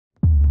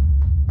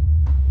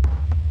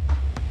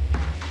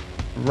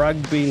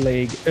Rugby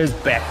League is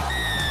back.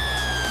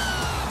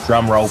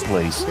 Drum roll,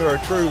 please. You're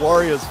a true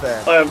Warriors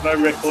fan. I have no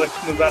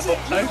recollection of that hot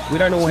take. We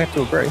don't all have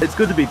to agree. It's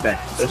good to be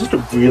back. It's just a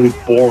really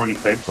boring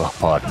team. Oh,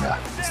 partner.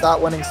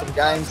 Start winning some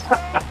games.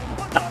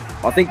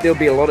 I think there'll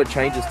be a lot of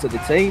changes to the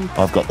team.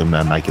 I've got them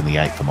making the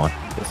 8 for mine.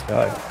 Let's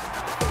go.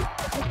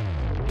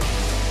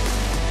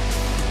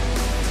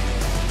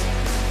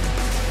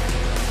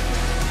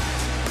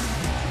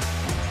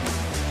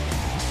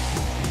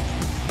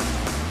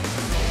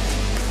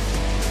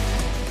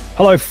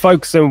 Hello,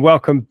 folks, and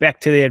welcome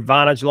back to the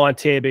Advantage Line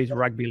TAB's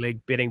Rugby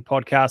League Betting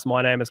Podcast.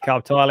 My name is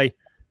Karl.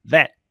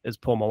 That is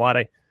Paul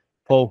Mawate.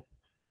 Paul,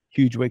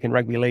 huge week in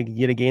Rugby League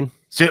yet again.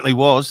 Certainly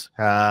was.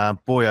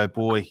 Boy, oh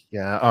boy.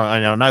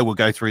 I know we'll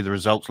go through the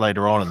results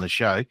later on in the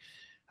show,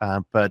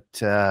 but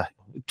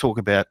talk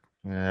about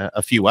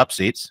a few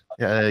upsets.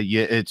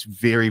 It's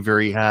very,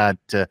 very hard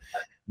to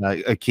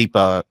keep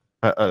I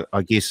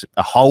guess,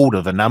 a hold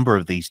of a number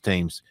of these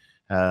teams.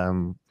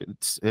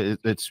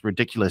 It's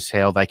ridiculous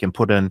how they can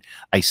put in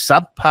a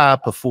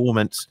subpar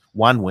performance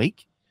one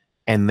week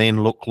and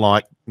then look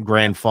like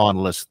grand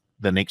finalists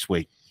the next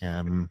week.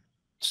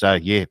 So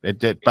yeah,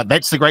 but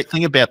that's the great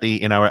thing about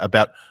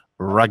about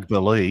rugby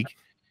league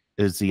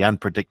is the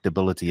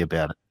unpredictability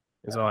about it.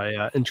 As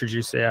I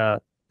introduce our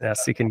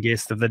second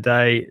guest of the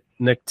day,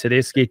 Nick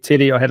Tedeschi.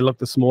 Teddy, I had a look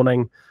this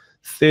morning.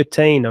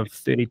 13 of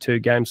 32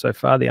 games so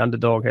far. The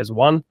underdog has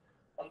won.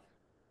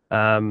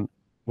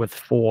 With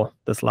 4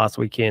 this last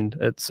weekend.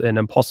 It's an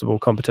impossible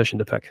competition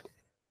to pick.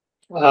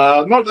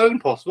 Not that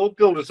impossible. A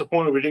little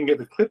disappointed we didn't get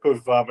the clip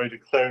of me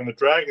declaring the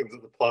Dragons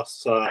at the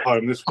plus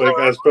home this week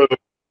as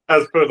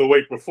per the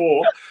week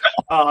before.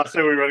 I see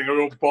we're running a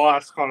real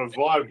biased kind of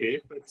vibe here.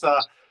 It's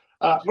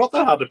not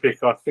that hard to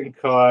pick. I think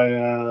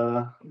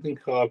I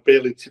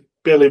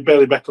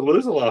barely backed a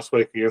loser last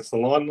week against the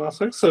line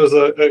last week. So it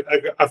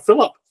was a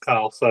fill up,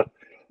 Karl. So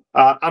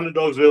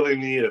underdogs early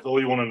in the year, that's all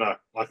you want to know.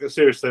 Like,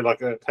 seriously,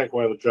 take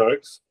away the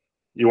jokes.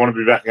 You want to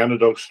be backing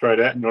underdogs straight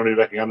out, and you want to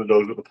be backing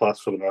underdogs at the plus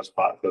for the most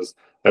part because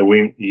they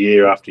win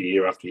year after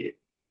year after year.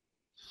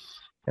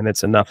 And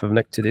that's enough of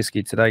Nick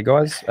Tedeschi today,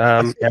 guys.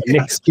 Our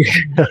next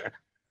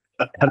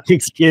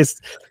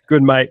guest,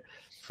 good mate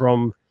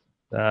from,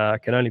 I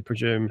can only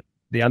presume,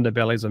 the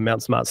underbellies of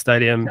Mount Smart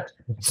Stadium.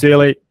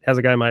 Searle, how's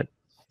it going, mate?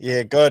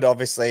 Yeah, good.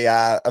 Obviously,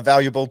 a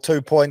valuable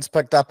 2 points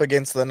picked up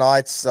against the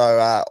Knights.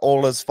 So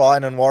all is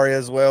fine in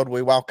Warriors world.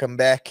 We welcome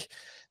back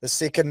the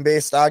second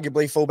best,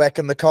 arguably, fullback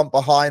in the comp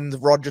behind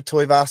Roger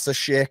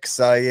Tuivasa-Sheck.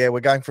 So, yeah,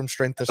 we're going from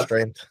strength to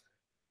strength.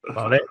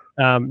 Well,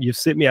 you've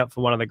set me up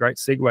for one of the great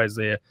segues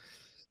there,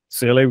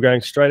 Searle. We're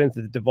going straight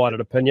into the divided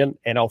opinion.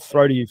 And I'll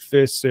throw to you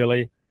first,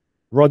 Searle.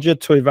 Roger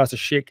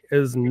Tuivasa-Sheck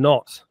is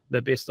not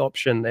the best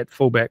option at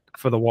fullback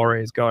for the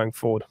Warriors going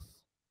forward.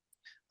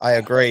 I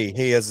agree.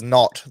 He is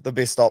not the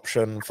best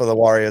option for the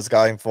Warriors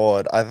going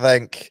forward. I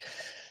think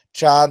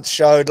Chance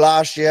showed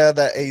last year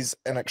that he's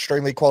an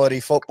extremely quality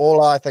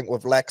footballer. I think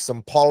we've lacked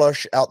some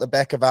polish out the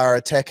back of our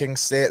attacking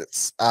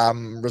sets,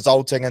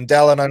 resulting in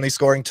Dallin only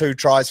scoring 2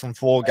 tries from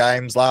 4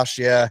 games last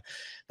year.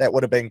 That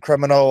would have been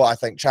criminal. I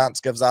think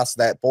Chance gives us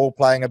that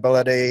ball-playing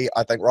ability.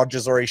 I think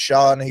Roger's already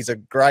shown he's a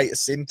great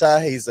centre.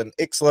 He's an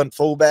excellent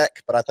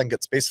fullback, but I think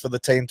it's best for the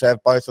team to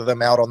have both of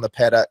them out on the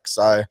paddock.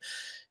 So,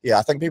 yeah,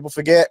 I think people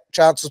forget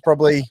Chance was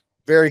probably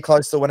very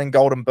close to winning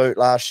Golden Boot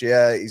last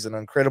year. He's an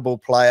incredible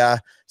player.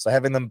 So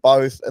having them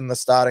both in the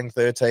starting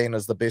 13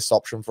 is the best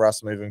option for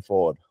us moving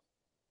forward.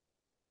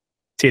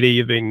 Teddy,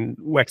 you've been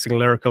waxing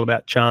lyrical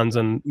about Chance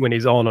and when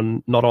he's on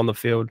and not on the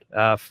field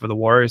for the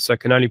Warriors. So I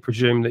can only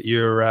presume that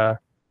you're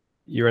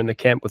in the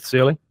camp with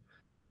Searle.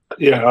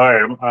 Yeah,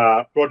 I am.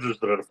 Roger's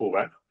the better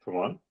fullback for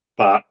mine.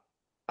 But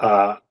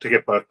to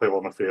get both people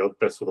on the field,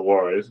 best for the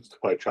Warriors is to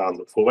play Chance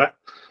at fullback.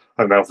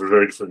 And they're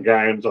very different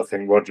games. I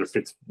think Roger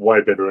fits way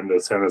better into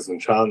the centres than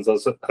Chance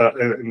does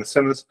in the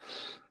centres.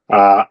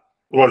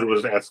 Roger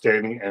was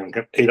outstanding and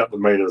can eat up the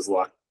meters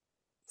like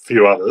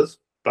few others.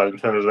 But in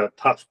terms of that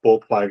touch ball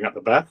playing at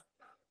the back,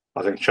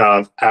 I think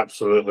Chance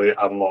absolutely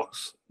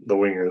unlocks the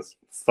wingers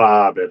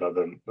far better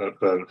than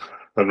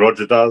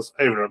Roger does.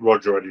 Even at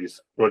Roger at his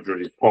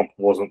pomp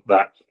wasn't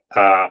that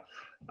kind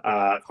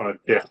of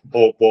deft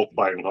ball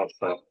playing type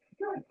stuff.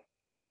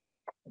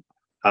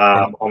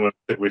 I'm going to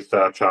stick with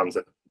Chance.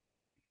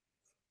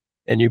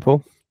 And you,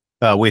 Paul?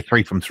 We're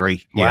 3 from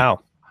 3. Wow.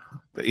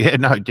 Yeah,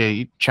 no,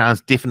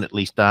 Chance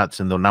definitely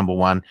starts in the number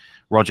 1.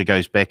 Roger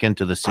goes back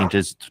into the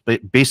centres.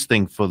 Best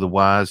thing for the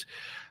Wars.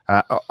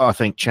 I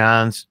think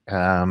Chance,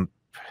 I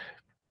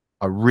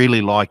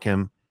really like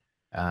him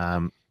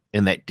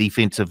in that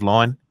defensive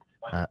line.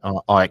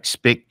 I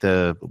expect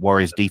the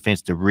Warriors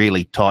defense to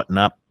really tighten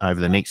up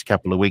over the next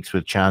couple of weeks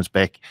with Chance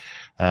back,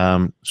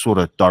 sort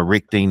of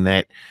directing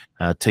that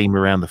team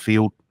around the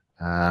field.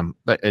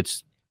 But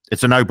it's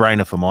a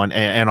no-brainer for mine.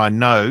 And I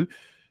know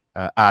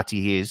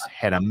RTS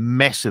had a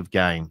massive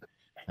game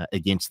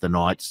against the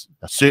Knights,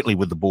 certainly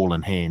with the ball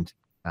in hand.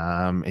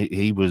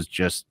 He was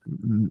just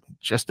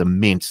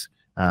immense.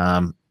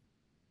 And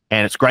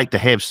it's great to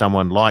have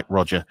someone like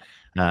Roger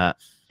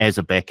as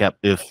a backup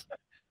if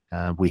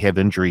we have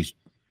injuries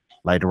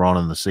later on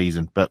in the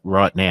season. But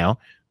right now,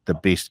 the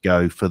best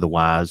go for the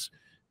Wars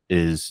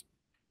is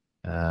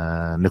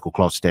nickel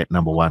Klostad,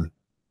 number 1,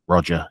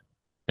 Roger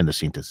in the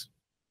centres.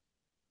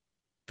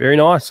 Very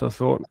nice. I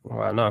thought,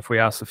 well, I know if we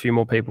asked a few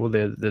more people,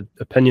 the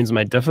opinions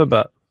may differ,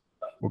 but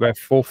we'll go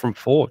 4 from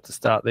 4 to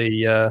start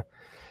the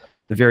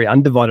very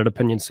undivided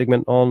opinion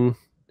segment on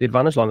the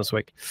Advantage Line this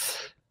week.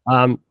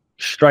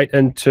 Straight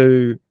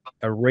into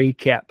a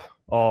recap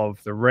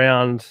of the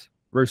round.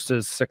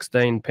 Roosters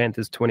 16,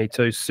 Panthers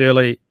 22.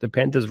 Searle, the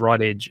Panthers'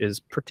 right edge is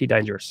pretty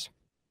dangerous.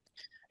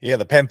 Yeah,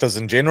 the Panthers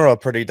in general are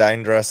pretty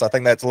dangerous. I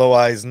think that's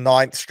Luai's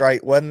 9th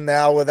straight win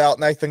now without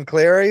Nathan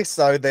Cleary.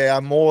 So they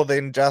are more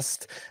than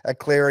just a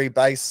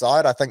Cleary-based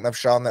side. I think they've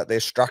shown that their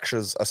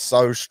structures are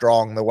so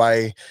strong, the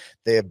way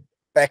their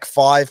back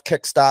 5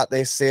 kickstart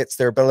their sets,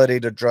 their ability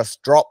to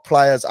just drop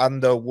players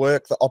under,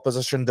 work the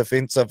opposition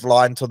defensive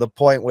line to the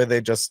point where they're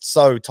just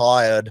so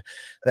tired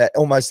that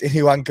almost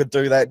anyone could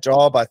do that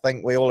job. I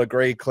think we all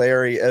agree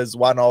Cleary is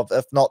one of,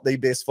 if not the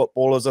best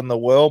footballers in the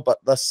world, but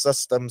this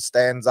system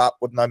stands up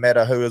with no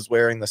matter who is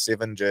wearing the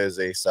 7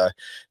 jersey. So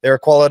they're a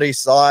quality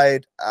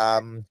side.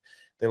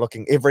 They're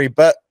looking every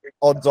bit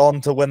odds on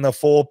to win the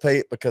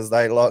 4-peat because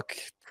they look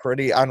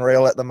pretty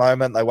unreal at the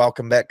moment. They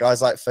welcome back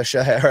guys like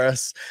Fisher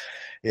Harris.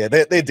 Yeah,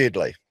 they're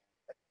deadly.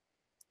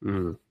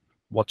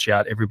 Watch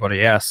out,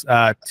 everybody else.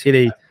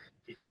 Teddy,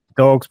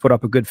 Dogs put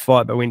up a good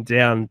fight, but went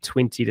down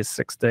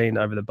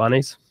 20-16 over the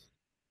Bunnies.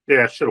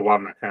 Yeah, should have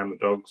won that game, the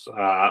Dogs.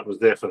 It was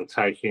there for the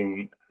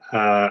taking.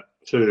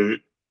 Two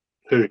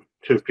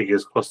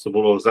figures cost the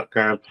Bulldogs that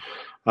game.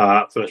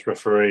 First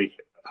referee,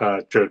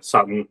 Jared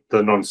Sutton,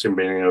 the non-sim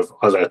meaning of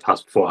Isaiah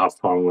Tusk before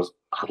half-time was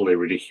utterly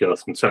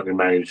ridiculous and certainly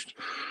managed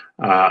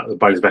the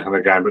Bunnies back in the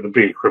game. But the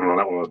big criminal on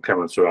that one was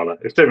Cameron Searle.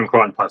 If Stephen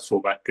Crichton plays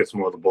fullback, gets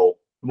more of the ball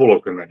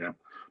will win that game.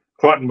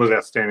 Crichton was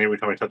outstanding every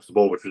time he touched the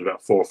ball, which was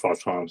about 4 or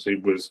 5 times. He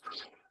was.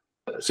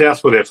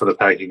 South were there for the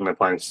taking. They're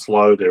playing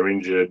slow. They're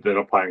injured. They're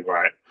not playing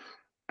great.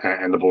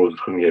 And the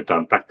Bulldogs couldn't get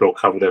done. Backdoor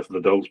cover there for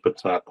the Dogs,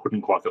 but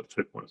couldn't quite get the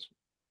 2 points.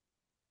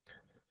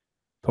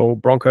 Paul,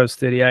 Broncos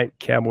 38,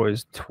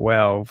 Cowboys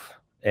 12.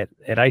 At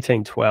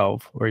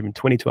 18-12 or even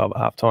 20-12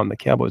 at halftime, the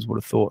Cowboys would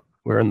have thought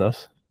we're in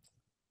this.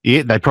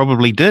 Yeah, they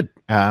probably did.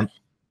 I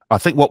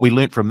think what we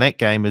learnt from that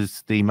game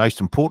is the most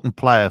important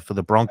player for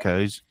the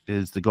Broncos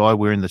is the guy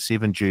wearing the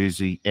 7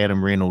 jersey,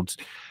 Adam Reynolds.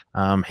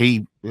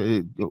 He,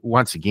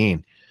 once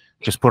again,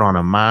 just put on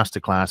a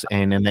masterclass,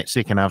 and in that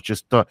second half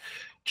just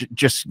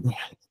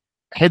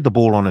had the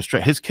ball on his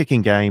track. His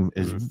kicking game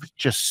is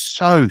just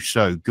so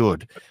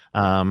good,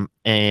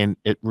 and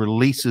it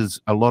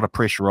releases a lot of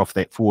pressure off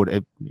that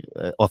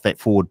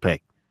forward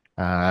pack.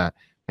 I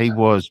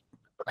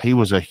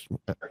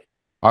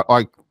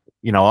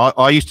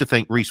used to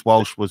think Reece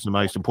Walsh was the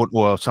most important,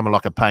 or someone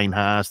like a Payne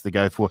Haas to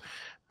go for,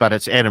 but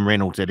it's Adam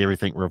Reynolds that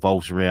everything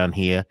revolves around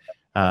here.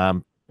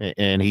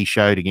 And he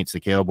showed against the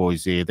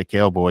Cowboys there. The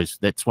Cowboys,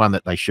 that's one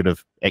that they should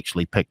have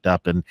actually picked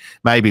up, and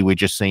maybe we're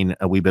just seeing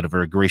a wee bit of a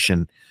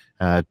regression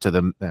to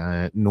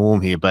the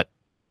norm here, but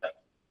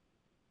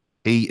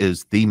he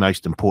is the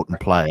most important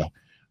player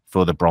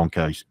for the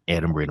Broncos,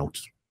 Adam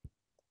Reynolds.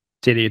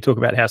 Teddy, you talk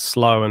about how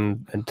slow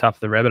and tough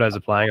the Rabbitohs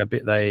are playing. I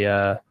bet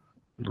they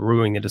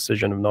ruining the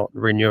decision of not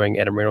renewing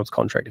Adam Reynolds'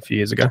 contract a few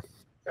years ago.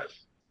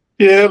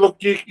 Yeah, look,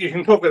 you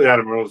can talk about the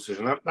Adam Reynolds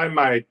decision. They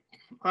made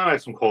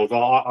some calls.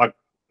 I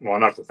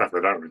know for the fact they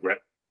don't regret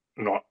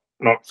not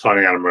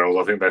signing Adam Reynolds.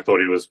 I think they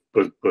thought he was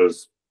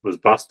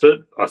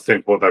busted. I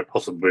think what they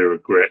possibly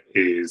regret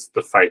is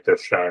the faith they've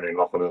shown in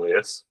Lachlan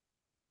Ilias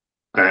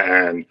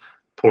and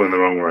pulling the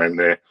wrong way in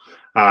there.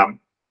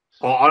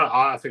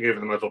 I think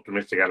even the most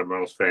optimistic Adam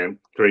Reynolds fan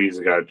 3 years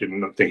ago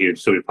didn't think he'd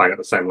still be playing at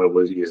the same level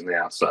as he is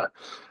now. So,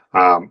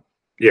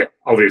 yeah,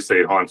 obviously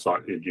in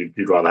hindsight,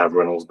 you'd rather have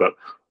Reynolds, but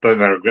don't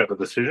they regret the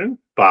decision?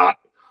 But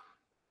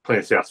plenty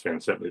of South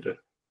fans certainly do.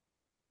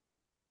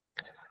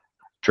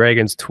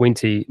 Dragons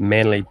 20,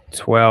 Manly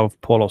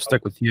 12. Paul, I'll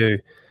stick with you.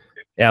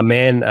 Our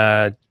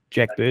man,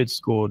 Jack Bird,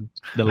 scored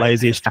the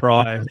laziest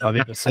try I've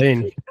ever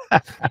seen.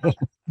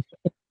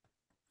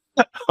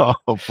 Oh,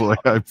 boy.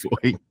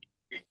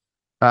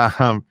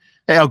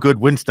 How good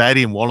Win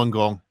Stadium,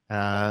 Wollongong,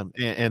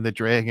 and the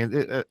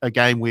Dragons, a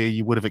game where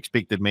you would have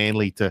expected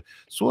Manly to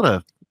sort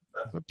of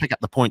pick up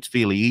the points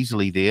fairly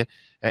easily there,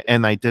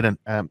 and they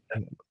didn't.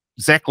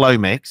 Zach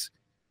Lomax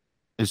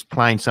is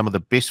playing some of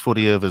the best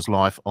footy of his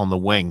life on the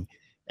wing,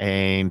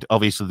 and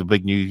obviously the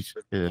big news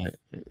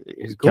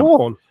is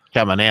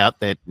coming out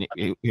that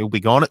he'll be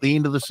gone at the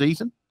end of the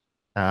season.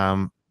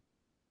 But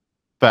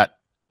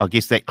I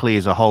guess that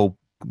clears a whole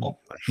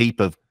heap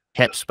of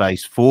cap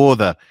space for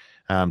the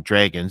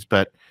Dragons.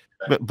 But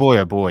boy,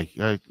 oh boy,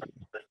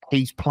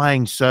 he's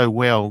playing so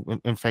well.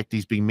 In fact,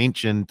 he's been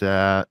mentioned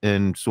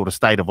in sort of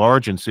state of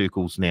origin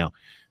circles now.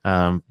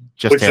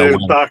 Which is a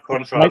stark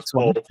contrast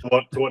to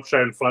what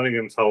Shane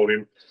Flanagan told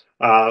him.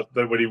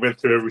 That when he went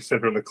through every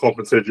centre in the comp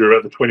and said you're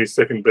at the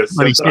 22nd best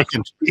centre.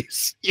 22nd,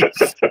 yes.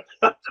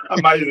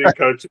 Amazing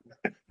coaching.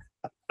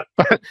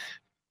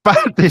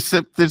 But there's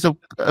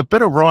a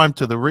bit of rhyme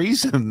to the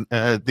reason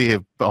there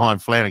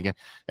behind Flanagan,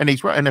 and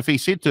he's right. And if he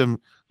said to him,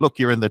 "Look,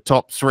 you're in the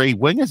top 3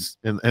 wingers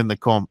in the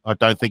comp," I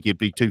don't think he'd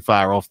be too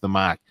far off the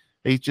mark.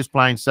 He's just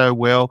playing so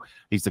well.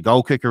 He's the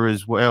goal kicker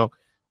as well.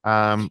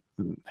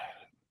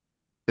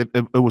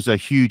 It was a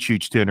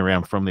huge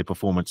turnaround from their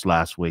performance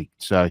last week.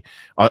 So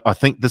I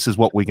think this is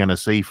what we're going to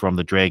see from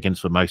the Dragons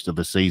for most of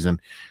the season.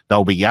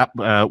 They'll be up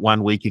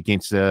 1 week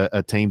against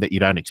a team that you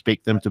don't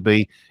expect them to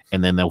be,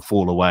 and then they'll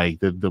fall away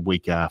the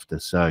week after.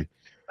 So,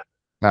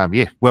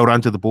 yeah, well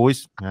done to the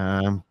boys.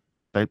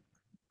 They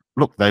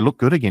look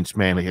good against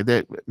Manly.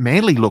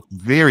 Manly look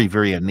very,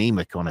 very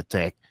anemic on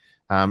attack,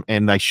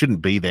 and they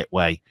shouldn't be that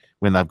way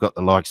when they've got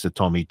the likes of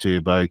Tommy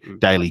Turbo,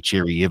 Daly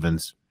Cherry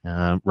Evans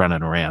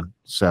running around.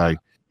 So,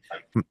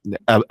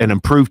 an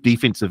improved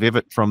defensive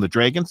effort from the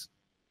Dragons,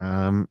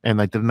 and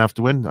they did enough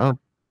to win.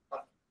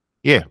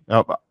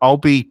 I'll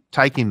be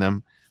taking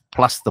them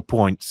plus the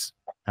points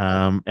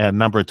a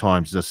number of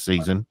times this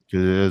season,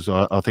 because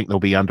I think they'll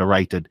be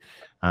underrated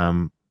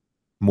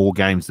more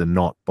games than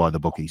not by the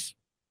bookies.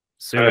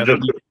 So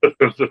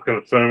just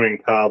confirming,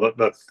 Karl,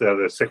 that's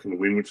their second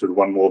win, which is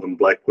one more than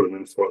Blake put them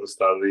in for at the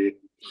start of the year.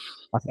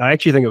 I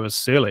actually think it was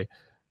Searle.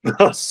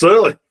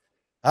 Searle.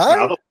 Huh?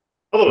 I thought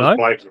it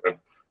was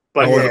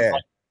Blake.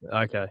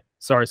 Okay.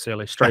 Sorry,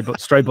 Searle.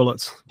 Stray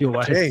bullets your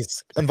way.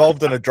 Jeez,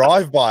 involved in a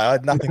drive-by. I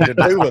had nothing to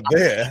do with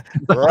there.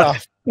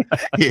 Rough.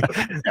 Yeah,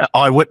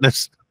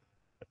 eyewitness.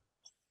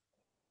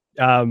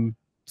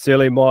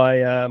 Searle,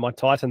 my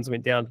Titans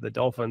went down to the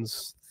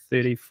Dolphins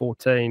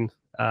 30-14.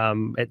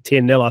 At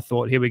 10-0, I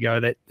thought, here we go.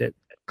 That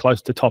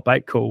close to top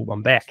 8 call.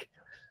 I'm back.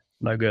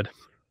 No good.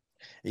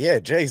 Yeah,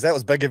 geez, that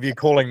was big of you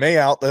calling me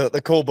out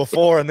the call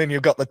before, and then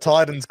you've got the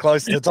Titans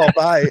close to top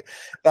 8.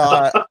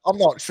 I'm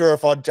not sure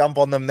if I'd jump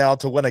on them now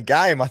to win a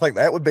game. I think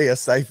that would be a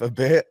safer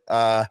bet.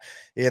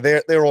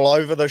 They're all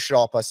over the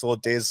shop. I saw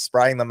Des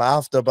spraying them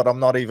after, but I'm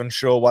not even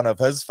sure one of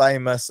his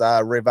famous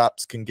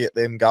rev-ups can get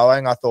them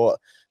going. I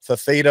thought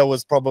Fafita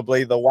was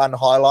probably the one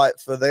highlight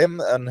for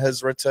them in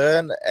his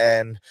return,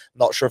 and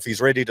not sure if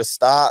he's ready to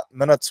start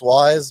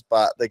minutes-wise,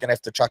 but they're going to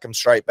have to chuck him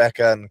straight back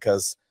in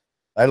because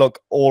they look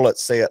all at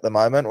sea at the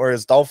moment,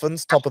 whereas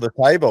Dolphins, top of the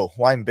table.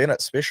 Wayne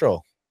Bennett,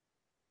 special.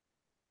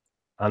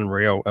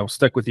 Unreal. I'll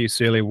stick with you,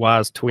 Searle.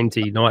 Was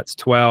 20, Knights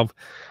 12.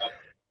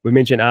 We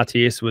mentioned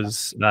RTS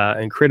was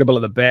incredible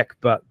at the back,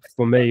 but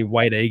for me,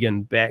 Wade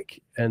Egan back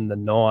in the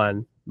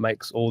 9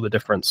 makes all the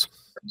difference.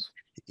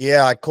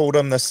 Yeah, I called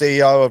him the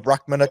CEO of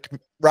ruck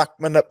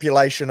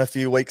manipulation a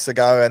few weeks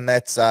ago, and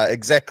that's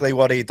exactly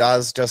what he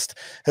does. Just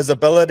his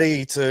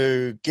ability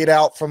to get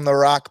out from the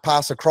ruck,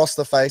 pass across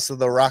the face of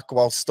the ruck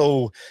while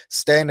still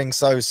standing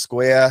so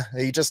square.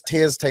 He just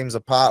tears teams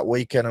apart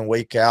week in and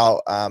week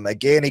out.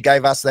 Again, he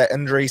gave us that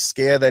injury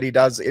scare that he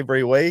does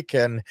every week,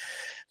 and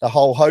the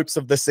whole hopes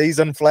of the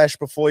season flash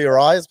before your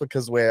eyes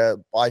because we're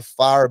by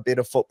far a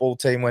better football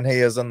team when he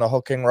is in the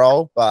hooking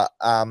role. But,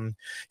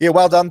 yeah,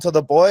 well done to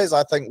the boys.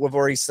 I think we've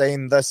already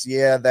seen this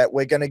year that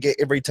we're going to get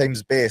every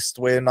team's best.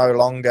 We're no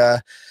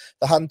longer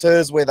the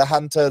hunters, we're the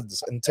hunted,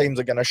 and teams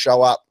are going to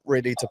show up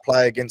ready to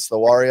play against the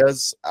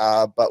Warriors.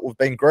 But we've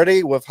been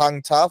gritty, we've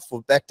hung tough,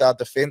 we've backed our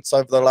defence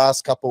over the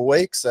last couple of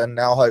weeks, and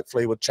now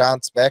hopefully with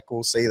Chance back,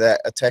 we'll see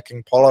that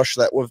attacking polish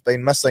that we've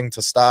been missing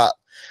to start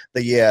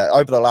the year,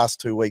 over the last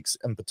 2 weeks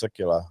in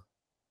particular.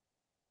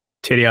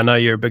 Teddy, I know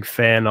you're a big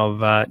fan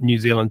of New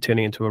Zealand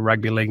turning into a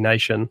rugby league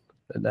nation.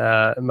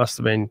 It must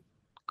have been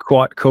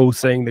quite cool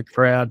seeing the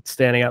crowd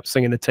standing up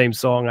singing the team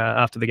song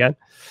after the game.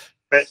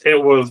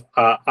 It was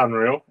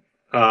unreal.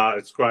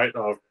 It's great.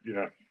 I've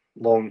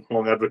long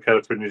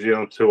advocated for New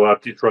Zealand to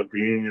ditch rugby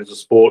union as a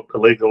sport, to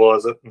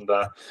legalise it, and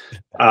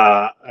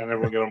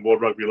everyone get on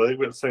board rugby league.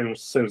 But it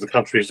seems the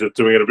country's just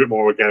doing it a bit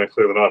more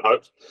organically than I'd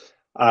hoped.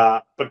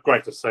 But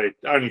great to see.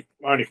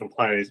 Only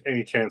complaint is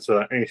any chance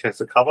to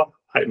cover.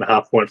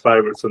 8.5 point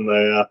favourites, and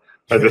they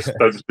just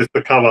missed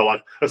the cover.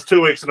 Like it's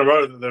 2 weeks in a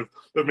row that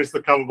they've missed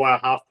the cover by a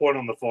half point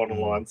on the final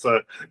line.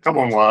 So come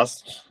on,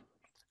 last.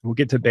 We'll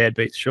get to bad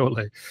beats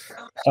shortly.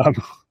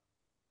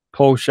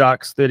 Paul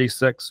Sharks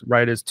 36,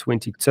 Raiders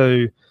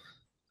 22.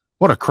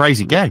 What a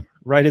crazy game!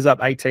 Raiders up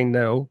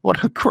 18-0.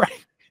 What a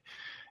great.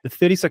 The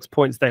 36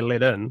 points they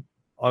let in.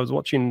 I was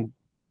watching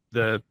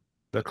the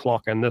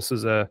clock, and this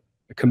is a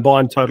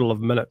combined total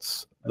of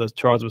minutes the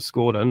tries were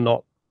scored in,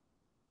 not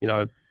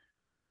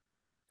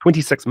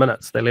 26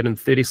 minutes. They let in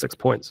 36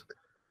 points.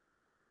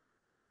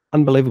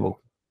 Unbelievable.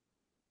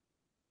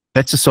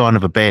 That's a sign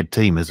of a bad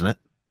team, isn't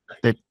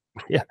it?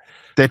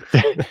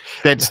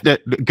 That's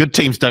good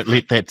teams don't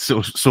let that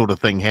sort of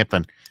thing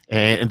happen.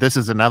 And this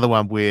is another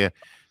one where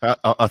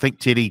I think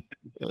Teddy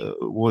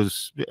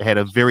had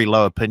a very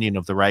low opinion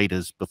of the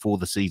Raiders before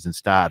the season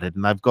started,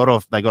 and they got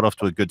off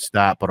to a good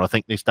start, but I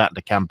think they're starting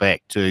to come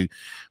back to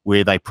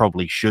where they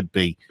probably should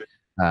be.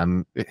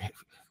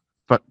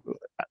 But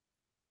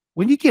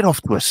when you get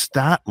off to a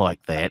start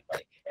like that,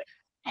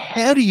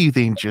 how do you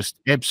then just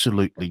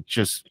absolutely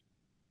just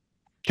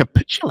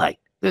capitulate?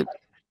 It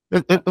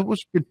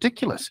was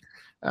ridiculous.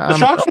 The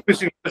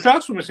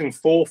Sharks were missing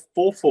four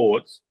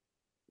forwards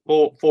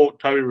for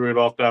Toby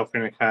Rudolph, Dale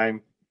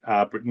Finney-Kane,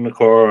 Britton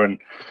Nakora, and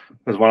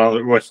there's one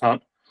other, Royce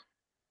Hunt.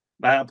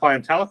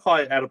 Playing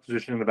Talakai out of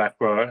position in the back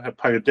row, had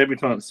played a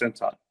debutant at the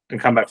centre, and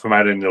come back from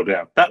 18-0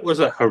 down. That was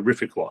a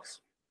horrific loss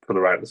for the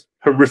Raiders.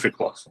 Horrific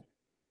loss.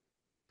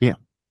 Yeah,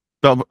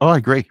 but I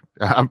agree.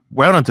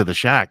 Well done to the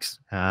Sharks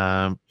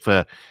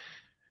for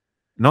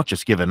not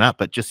just giving up,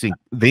 but just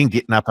then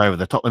getting up over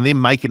the top and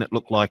then making it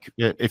look like,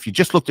 if you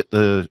just looked at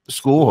the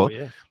score,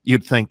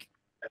 you'd think,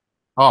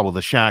 oh, well,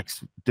 the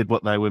Sharks did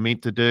what they were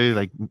meant to do.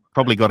 They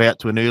probably got out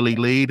to an early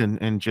lead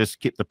and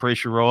just kept the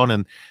pressure on,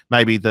 and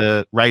maybe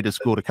the Raiders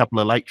scored a couple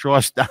of late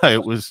tries. No,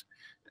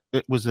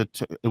 it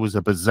was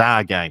a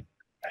bizarre game.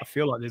 I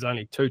feel like there's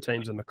only two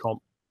teams in the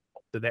comp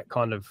that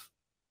kind of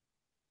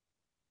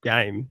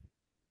game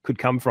could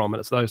come from, and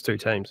it's those two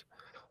teams.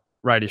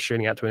 Raiders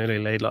shooting out to an early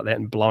lead like that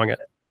and blowing it,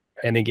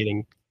 and then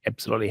getting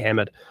absolutely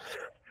hammered.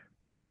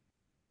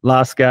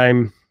 Last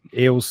game,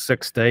 Eels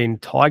 16,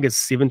 Tigers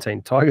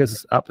 17.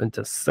 Tigers up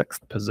into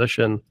 6th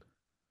position.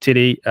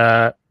 Teddy,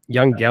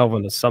 young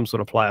Galvin is some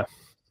sort of player.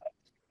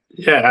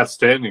 Yeah,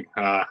 outstanding.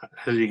 Has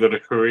he got a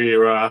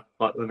career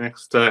like the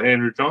next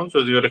Andrew Johns, or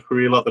has he got a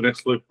career like the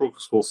next Luke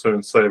Brooks? We'll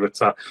soon see.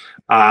 But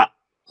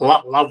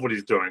love what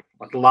he's doing.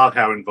 I love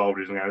how involved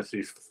he's in. This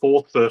is his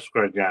 4th first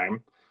grade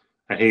game,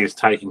 and he is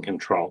taking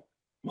control.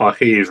 Like,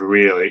 he is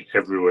really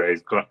everywhere.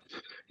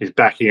 He's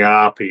backing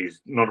up.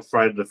 He's not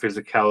afraid of the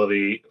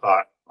physicality.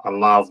 I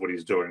love what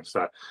he's doing.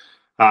 So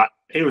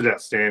he was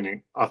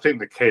outstanding. I think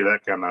the key to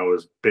that game, though,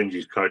 was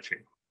Benji's coaching.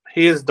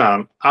 He has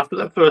done, after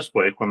that first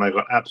week when they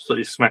got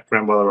absolutely smacked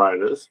around by the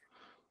Raiders,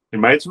 he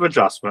made some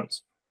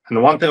adjustments. And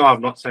the one thing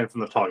I've not seen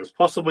from the Tigers,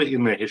 possibly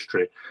in their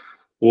history,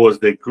 was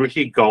their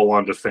gritty goal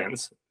line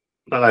defence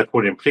that they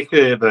put in,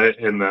 particularly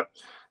in the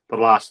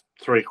last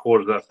 3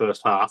 quarters of that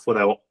first half, where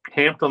they were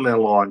camped on their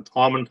line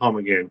time and time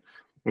again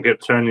and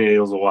kept turning the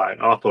Eels away.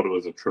 I thought it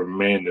was a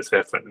tremendous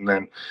effort. And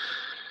then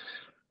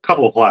a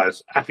couple of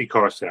players, Afi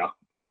Coruscant,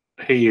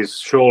 he is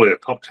surely a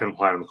top 10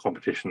 player in the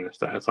competition this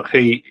day. It's like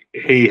he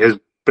has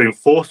been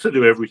forced to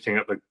do everything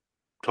at the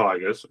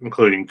Tigers,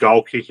 including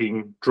goal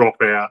kicking,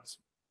 dropouts.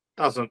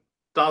 Does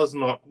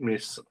not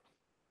miss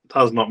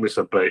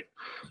a beat.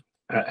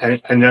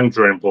 And young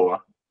Dream Buller,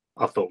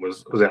 I thought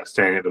was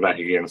outstanding at the back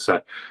again.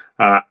 So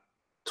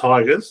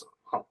Tigers,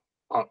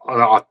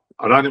 I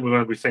don't think we're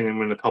going to be seeing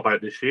them in the top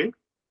 8 this year,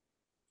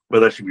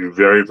 but they should be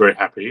very, very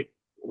happy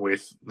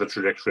with the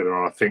trajectory they're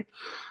on. I think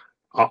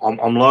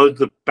I'm loath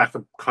to back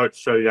a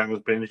coach so young as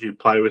Benji, you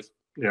play with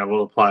a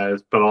lot of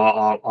players, but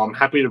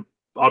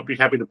I'd be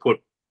happy to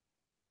put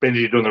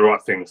Benji doing the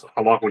right things.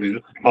 I like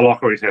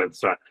where he's headed.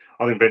 So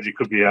I think Benji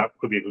could be a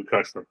good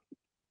coach for him.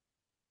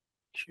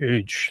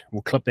 Huge.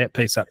 We'll clip that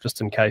piece up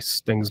just in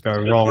case things go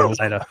wrong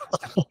later.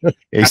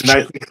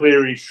 Nathan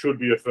Cleary should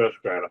be a first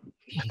grader.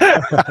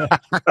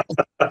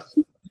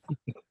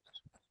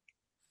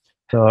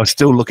 So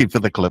still looking for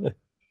the clip.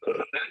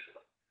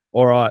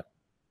 All right.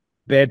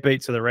 Bad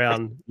beats of the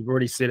round. You've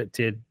already said it,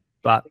 Ted,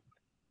 but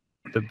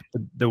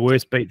the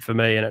worst beat for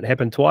me, and it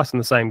happened twice in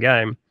the same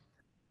game.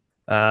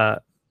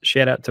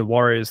 Shout out to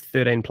Warriors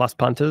 13+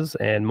 punters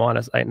and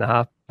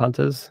 -8.5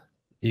 punters.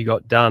 You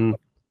got done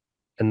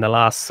in the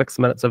last 6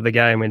 minutes of the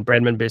game when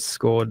Bradman Best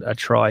scored a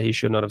try he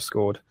should not have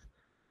scored.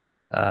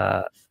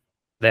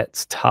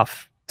 That's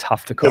tough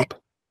to cop.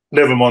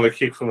 Never mind the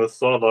kick from the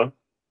sideline.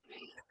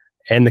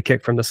 And the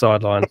kick from the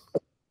sideline.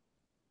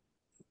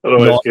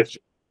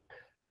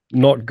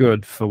 Not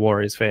good for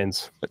Warriors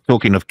fans.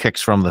 Talking of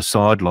kicks from the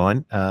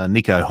sideline,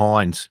 Nico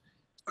Hines,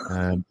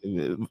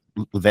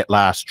 with that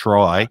last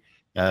try,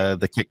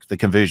 the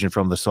conversion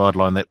from the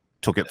sideline that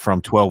took it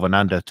from 12 and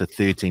under to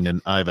 13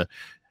 and over.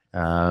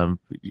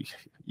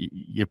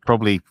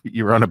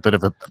 You're on a bit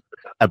of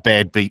a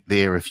bad beat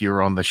there if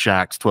you're on the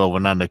Sharks 12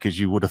 and under, because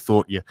you would have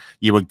thought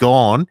you were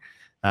gone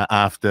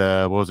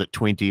after, what was it,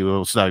 20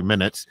 or so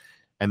minutes,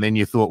 and then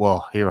you thought,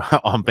 well, here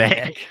I'm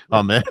back,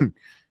 I'm in.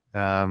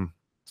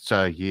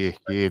 So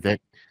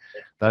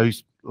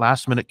those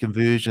last minute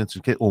conversions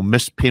or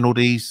missed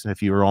penalties,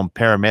 if you were on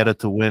Parramatta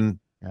to win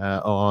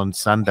on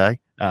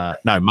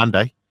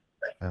Monday.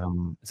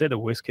 Is that the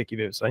worst kick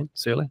you've ever seen,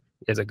 Searle?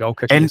 As a goal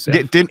kick? And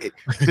didn't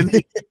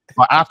he,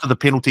 after the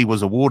penalty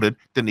was awarded,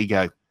 didn't he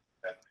go,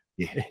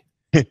 yeah,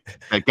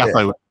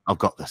 Gutho, I've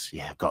got this.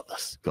 Yeah, I've got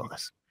this. You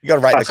got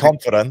to rate the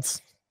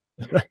confidence.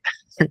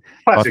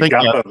 I think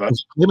it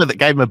was Clemmer that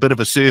gave him a bit of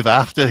a serve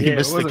after he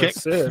missed the kick.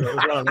 It was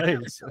one of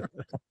these.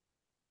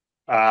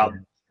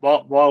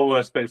 While we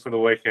were speaking for the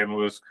weekend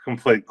was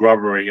complete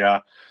grubbery.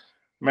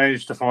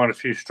 Managed to find a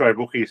few stray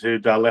bookies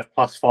who'd left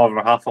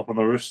 +5.5 up on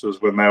the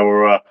Roosters when they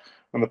were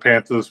when the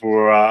Panthers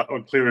were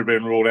clearly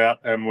being ruled out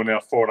and were now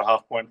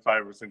 4.5 point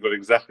favourites, and got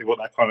exactly what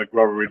that kind of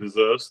grubbery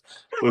deserves.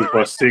 Lose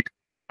by 6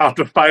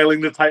 after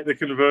failing to take the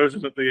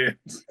conversion at the end.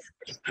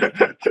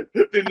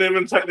 Didn't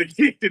even take the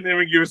kick. Didn't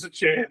even give us a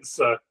chance.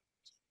 So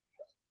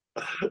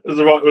it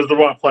was the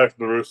right play for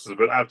the Roosters,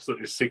 but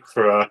absolutely sick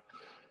for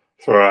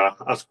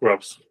us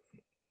grubs.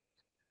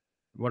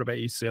 What about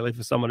you, Searle?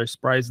 For someone who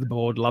sprays the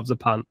board, loves a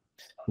punt,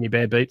 any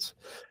bad beats?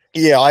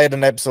 Yeah, I had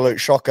an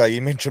absolute shocker.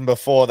 You mentioned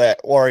before that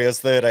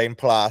Warriors 13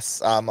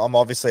 plus. I'm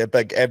obviously a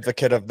big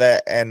advocate of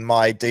that, and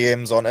my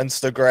DMs on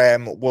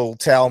Instagram will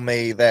tell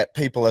me that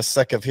people are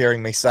sick of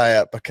hearing me say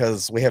it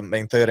because we haven't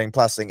been 13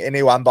 plusing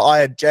anyone. But I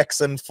had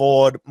Jackson,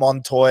 Ford,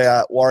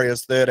 Montoya,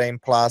 Warriors 13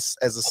 plus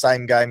as a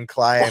same game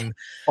claim.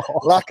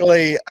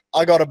 Luckily,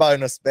 I got a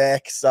bonus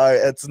back, so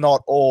it's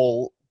not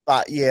all.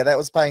 But yeah, that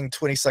was paying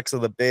 26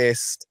 of the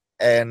best,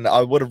 and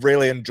I would have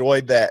really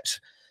enjoyed that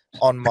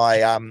on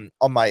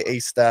my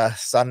Easter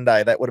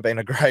Sunday. That would have been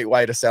a great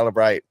way to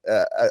celebrate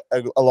a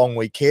long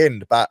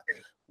weekend, but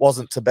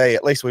wasn't to be.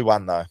 At least we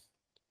won, though.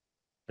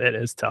 That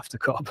is tough to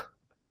cop.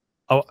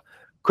 Oh,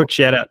 quick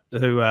shout out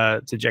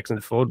to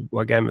Jackson Ford.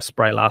 I gave him a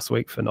spray last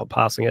week for not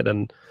passing it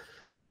and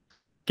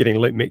getting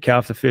Luke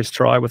Metcalf the first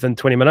try within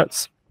 20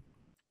 minutes.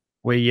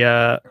 We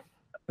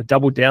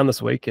doubled down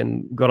this week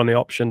and got on the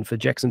option for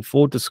Jackson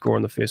Ford to score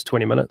in the first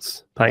 20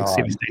 minutes, paying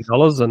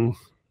 $17, and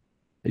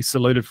he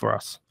saluted for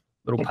us.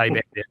 Little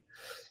payback there.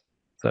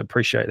 So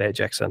appreciate that,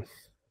 Jackson.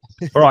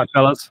 All right,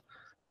 fellas.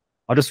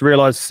 I just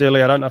realized, Searle,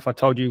 I don't know if I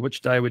told you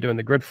which day we're doing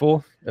the grid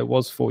for. It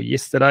was for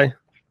yesterday.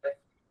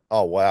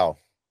 Oh, wow.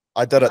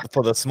 I did it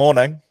for this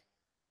morning.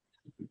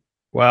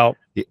 Well,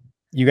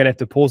 you're going to have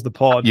to pause the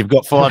pod. You've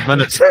got 5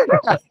 minutes.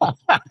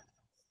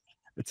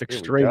 It's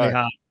extremely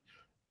hard.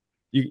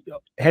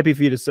 Happy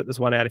for you to sit this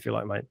one out if you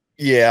like, mate.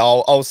 Yeah,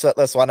 I'll sit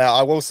this one out.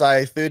 I will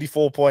say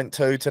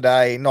 34.2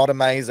 today. Not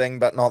amazing,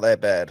 but not that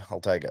bad. I'll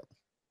take it.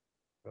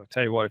 I'll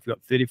tell you what, if you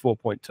got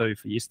 34.2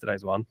 for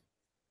yesterday's one,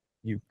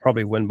 you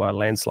probably win by a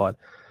landslide.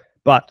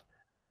 But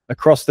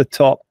across the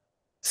top,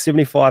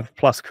 75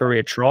 plus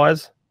career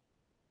tries,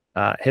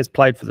 has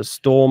played for the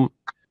Storm,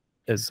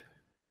 has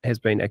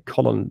been a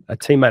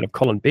teammate of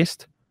Colin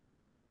Best.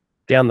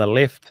 Down the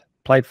left,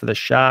 played for the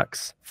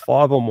Sharks,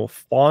 5 or more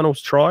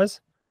finals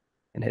tries,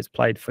 and has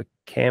played for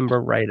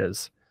Canberra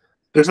Raiders.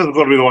 This has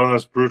got to be one of the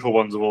most brutal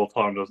ones of all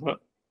time, doesn't it?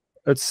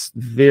 It's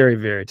very,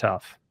 very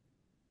tough.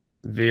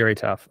 Very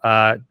tough.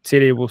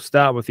 Teddy, we'll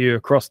start with you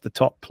across the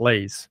top,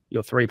 please.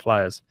 Your 3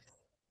 players.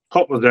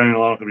 Top was the only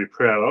one I could be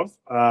proud of.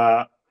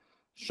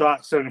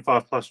 Sharks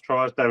 75 plus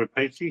tries, David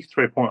Peachey,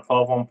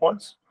 3.51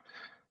 points.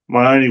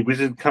 My only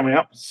wizard coming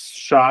up,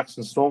 Sharks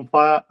and Storm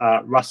player,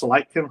 Russell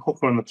Aitken,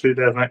 hooker in the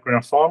 2008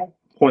 grand final,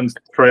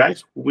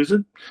 0.38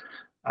 wizard.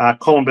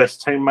 Colin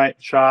Best teammate,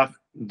 Shark,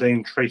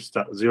 Dean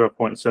Treaster,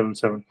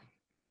 0.77.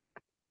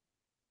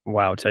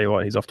 Wow, I'll tell you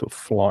what, he's off to a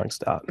flying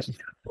start.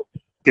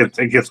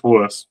 It gets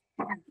worse.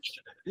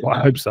 Well,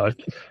 I hope so.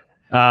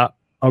 I'll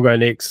go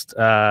next.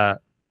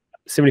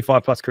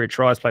 75 plus career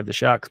tries, played the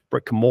Sharks,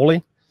 Britt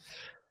Kamali.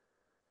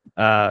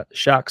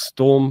 Sharks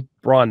Storm,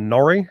 Brian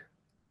Norrie.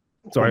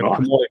 Sorry, nice.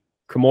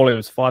 Kamali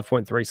was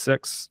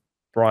 5.36.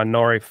 Brian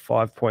Norrie,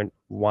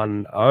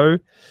 5.10.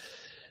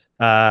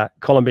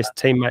 Colin Best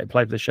teammate,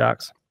 played for the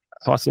Sharks,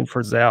 Tyson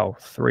Frizzell,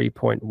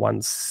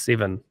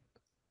 3.17.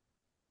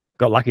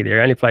 Got lucky there.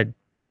 He only played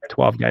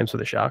 12 games for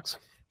the Sharks.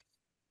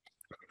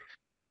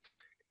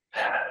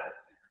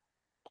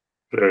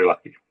 Very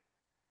lucky.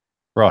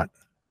 Right.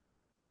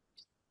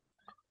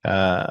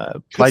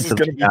 This is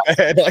going to be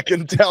bad. I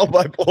can tell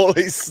by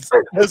Paulie's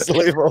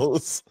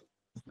levels.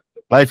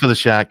 Played for the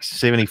Sharks,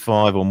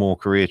 75 or more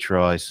career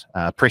tries.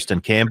 Preston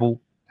Campbell,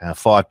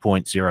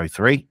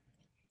 5.03.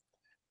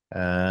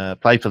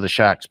 Played for the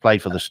Sharks,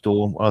 played for the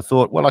Storm. I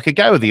thought, well, I could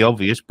go with the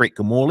obvious, Brett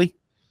Kamali.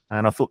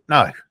 And I thought,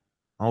 no,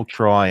 I'll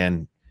try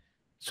and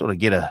sort of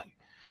get a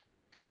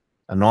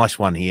nice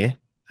one here.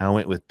 I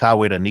went with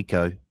Tawera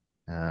Nico.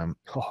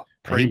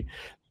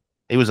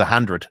 He was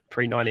 100.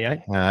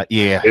 Pre-98?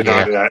 Yeah.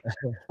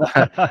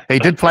 He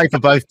did play for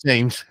both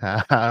teams.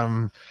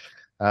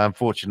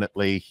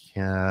 Unfortunately,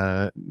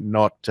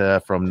 not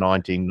from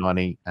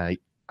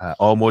 1998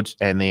 onwards.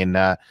 And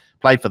then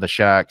played for the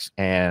Sharks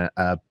and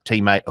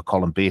teammate of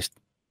Colin Best.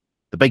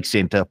 The big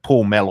centre,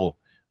 Paul Mellor,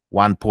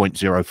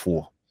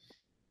 1.04.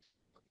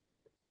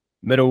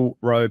 Middle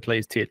row,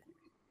 please, Ted.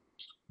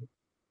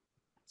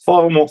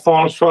 5 or more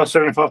finals tries,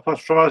 75 plus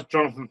tries,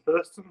 Jonathan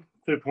Thurston,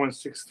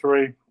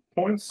 2.63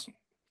 points.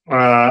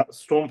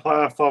 Storm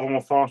player, 5 or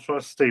more finals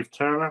tries, Steve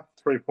Turner,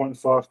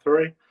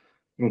 3.53.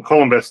 And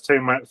Colin Best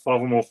teammate,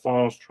 5 or more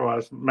finals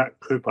tries, Matt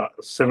Cooper,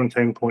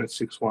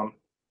 17.61.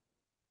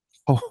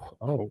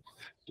 Oh,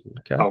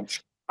 okay.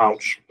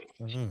 Ouch.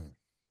 Mm-hmm.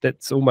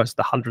 That's almost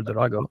the 100 that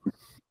I got.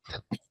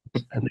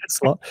 And that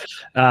slot.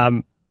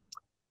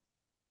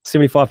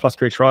 75 plus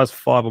career tries,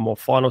 5 or more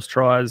finals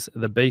tries.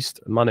 The Beast,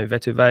 Manu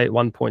Vetuve,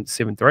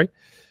 1.73.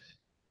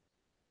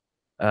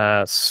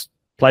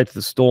 Played for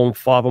the Storm,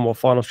 5 or more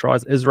finals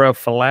tries. Israel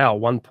Folau,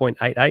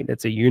 1.88.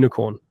 That's a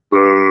unicorn.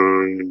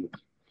 Colin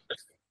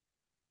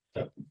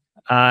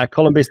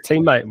Best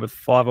teammate with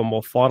 5 or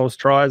more finals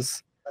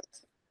tries.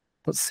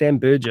 Put Sam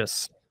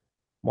Burgess,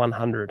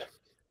 100.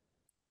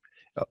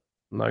 Oh,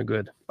 no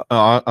good.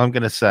 I'm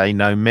going to say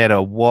no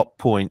matter what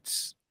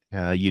points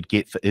you'd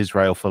get for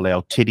Israel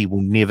Folau, Teddy will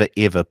never,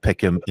 ever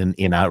pick him in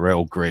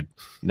NRL grid.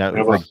 No,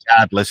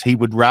 regardless, he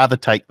would rather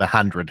take the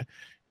 100.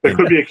 There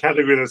could be a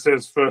category that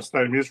says first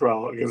name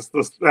Israel against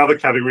the other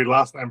category,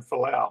 last name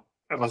Folau.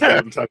 Unless they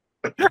didn't take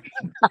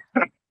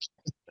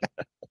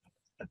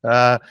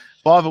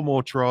Five or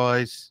more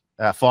tries,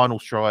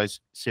 finals tries,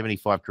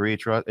 75 career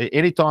tries.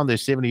 Anytime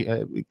there's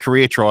 70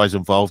 career tries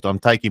involved, I'm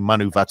taking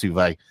Manu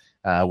Vatuve,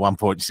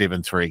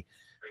 1.73.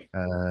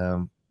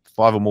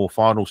 Five or more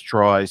finals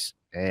tries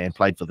and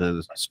played for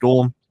the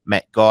Storm,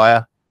 Matt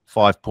Geyer,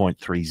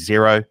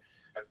 5.30.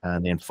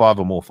 And then five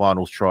or more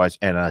finals tries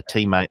and a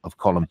teammate of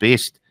Colin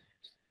Best,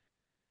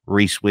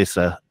 Reece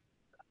Wesser,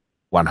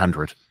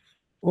 100.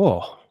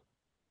 Oh,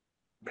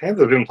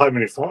 Panthers didn't play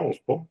many finals,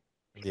 Paul.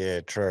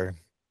 Yeah, true.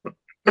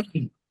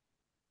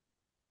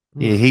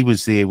 Yeah, he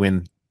was there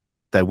when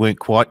they weren't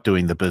quite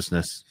doing the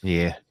business.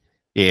 Yeah.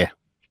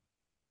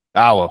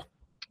 Oh, well.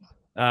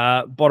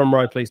 bottom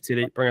row, please,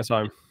 Teddy. Bring us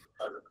home.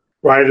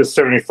 Raiders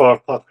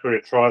 75 plus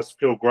career tries.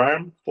 Phil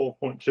Graham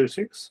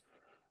 4.26.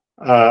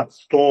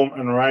 Storm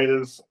and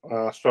Raiders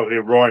struggle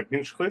here. Ryan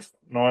Hinchcliffe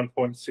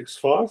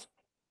 9.65.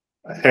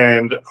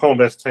 And Colin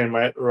Best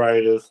teammate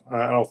Raiders,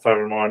 an old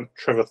favourite of mine,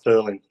 Trevor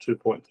Thurling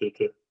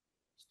 2.22.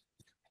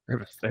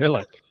 Trevor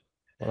Searle,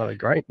 one of the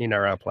great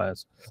NRL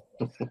players.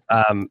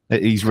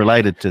 He's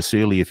related to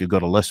Searle if you've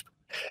got a lisp.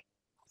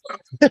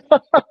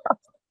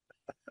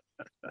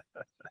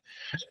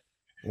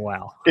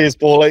 Wow. Cheers,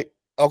 Paulie.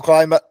 I'll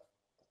claim it.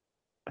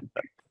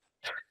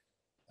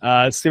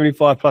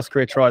 75 plus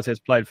career tries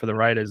has played for the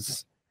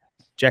Raiders.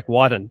 Jack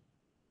Whiten,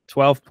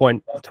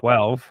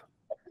 12.12.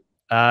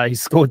 He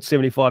scored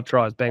 75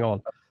 tries. Bang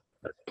on.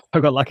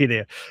 I got lucky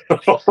there.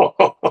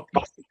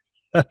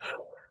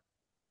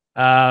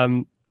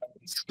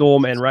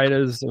 Storm and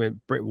Raiders.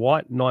 Brett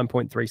White,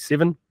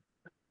 9.37.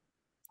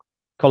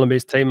 Colin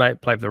Best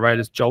teammate played for the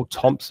Raiders. Joel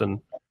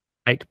Thompson,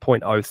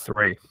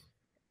 8.03.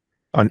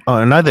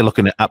 I know they're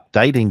looking at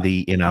updating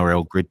the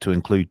NRL grid to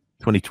include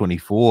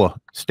 2024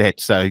 stats,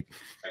 so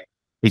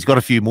he's got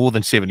a few more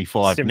than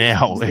 75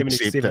 now.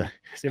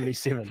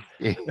 77.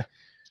 Yeah.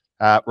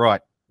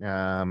 Right.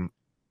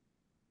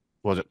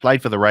 Was it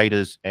played for the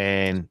Raiders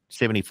and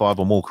 75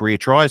 or more career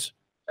tries?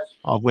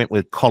 I went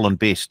with Colin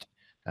Best,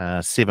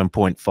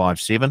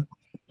 7.57.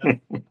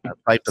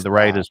 Played for the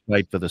Raiders,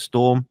 played for the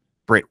Storm.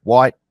 Brett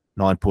White,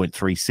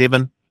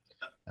 9.37.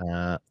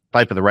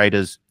 Played for the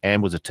Raiders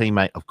and was a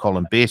teammate of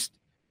Colin Best.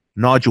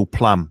 Nigel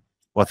Plum,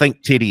 well, I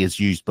think Teddy has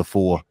used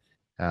before,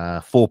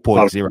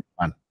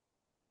 4.01.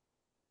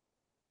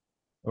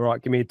 All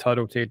right, give me a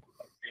total, Ted.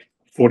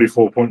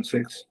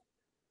 44.6.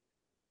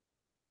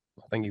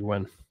 I think you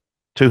win.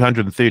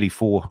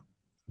 234.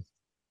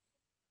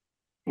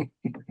 And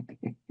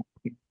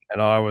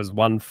I was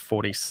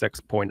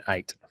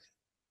 146.8.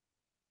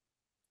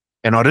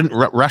 And I didn't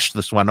rush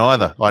this one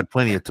either. I had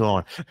plenty of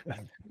time.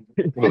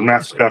 Well,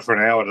 maths go for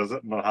an hour, does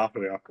it? Not half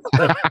an hour.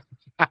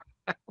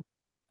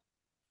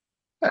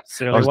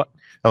 Searle,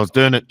 I was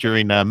doing it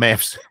during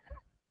maths.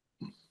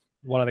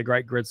 one of the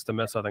great grids to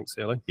miss, I think,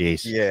 Searle.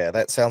 Yes. Yeah,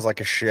 that sounds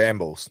like a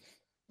shambles.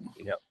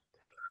 Yep.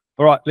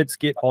 All right, let's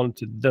get on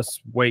to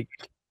this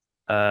week's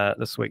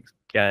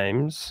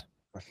games.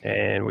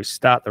 And we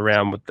start the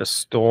round with the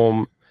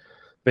Storm.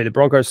 The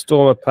Broncos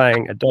Storm are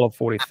paying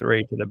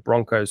 $1.43 to the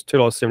Broncos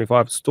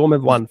 $2.75. Storm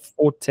have won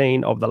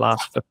 14 of the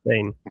last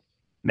 15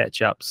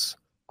 matchups.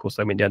 Of course,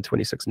 they went down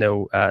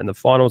 26-0 in the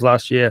finals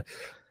last year.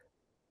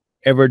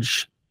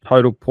 Average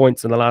total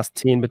points in the last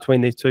 10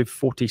 between these two,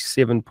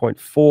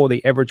 47.4.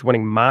 The average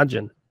winning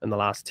margin in the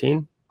last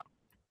 10,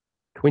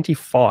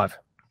 25.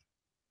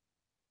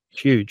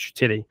 Huge,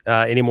 Teddy.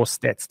 Any more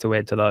stats to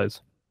add to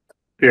those?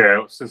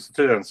 Yeah, since the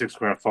 2006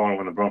 grand final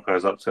when the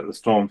Broncos upset the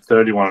Storm,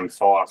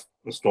 31-5.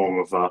 The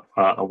Storm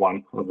have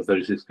won of the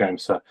 36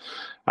 games. So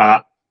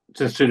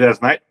since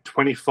 2008,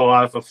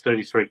 25 of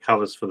 33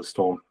 covers for the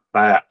Storm.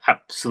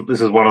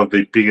 This is one of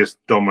the biggest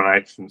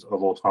dominations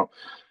of all time.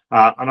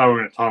 I know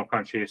we're in a time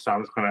crunch here, so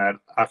I'm just going to add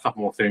a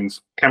couple more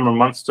things. Cameron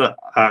Munster,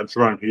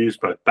 Jerome Hughes,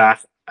 both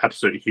back,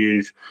 absolutely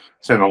huge.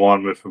 Centre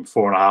line moved from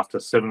 4.5 to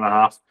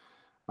 7.5.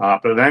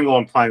 But at the angle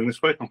I'm playing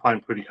this week, I'm playing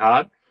pretty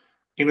hard.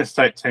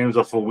 Interstate teams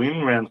off a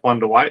win, round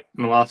 1 to 8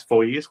 in the last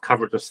 4 years,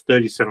 coverage is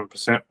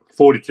 37%,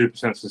 42%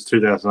 since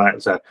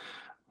 2008. So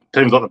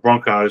teams like the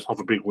Broncos off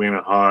a big win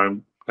at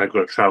home, they've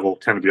got to travel,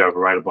 tend to be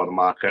overrated by the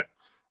market.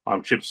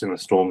 I'm chips in the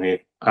Storm here,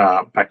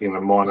 back in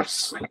the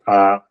minus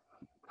 6.5,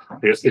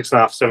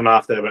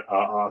 7.5 there, but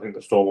I think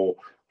the Storm will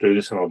do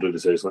this, and I'll do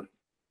this easily.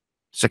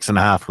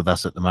 6.5 with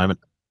us at the moment.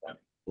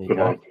 Good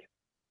one.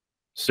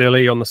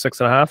 Searle on the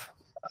 6.5.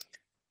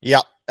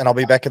 Yep, and I'll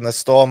be back in the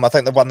Storm. I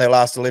think they've won their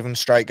last 11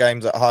 straight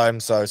games at home,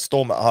 so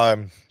Storm at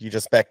home, you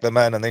just back them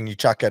in, and then you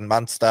chuck in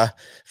Munster,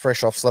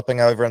 fresh off slipping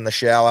over in the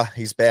shower.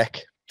 He's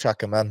back.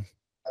 Chuck him in.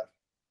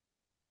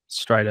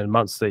 Straight in.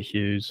 Munster,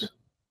 Hughes,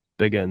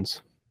 big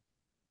ins.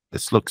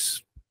 This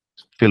looks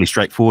fairly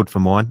straightforward for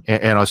mine.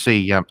 And I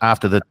see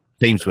after the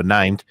teams were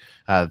named,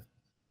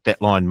 that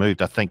line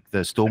moved. I think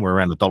the Storm were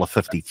around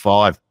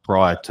 $1.55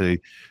 prior to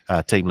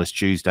Teamless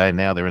Tuesday, and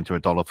now they're into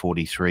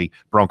 $1.43.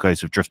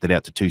 Broncos have drifted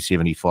out to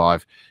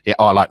 $2.75. Yeah,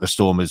 I like the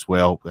Storm as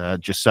well.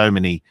 Just so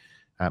many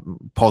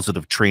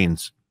positive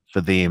trends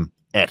for them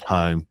at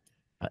home.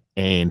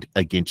 and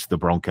against the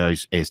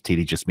Broncos, as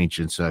Teddy just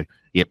mentioned. So,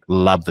 yep,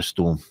 love the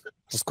Storm.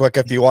 Just quick,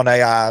 if you want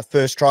a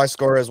first try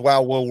scorer as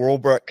well, Will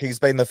Rawbrook, he's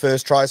been the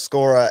first try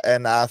scorer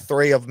in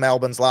 3 of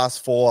Melbourne's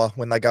last 4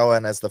 when they go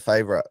in as the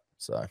favourite.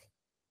 So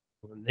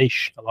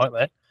niche, I like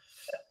that.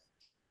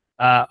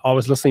 I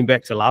was listening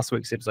back to last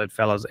week's episode,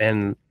 fellas,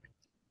 and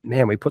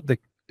man, we put the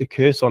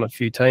curse on a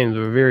few teams.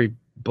 We were very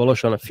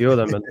bullish on a few of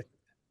them and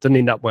didn't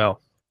end up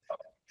well.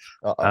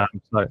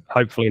 So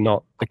hopefully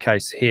not the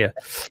case here.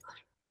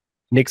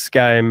 Next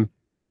game,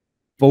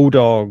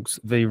 Bulldogs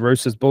v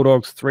Roosters.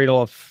 Bulldogs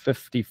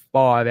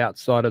 $3.55,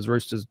 outsiders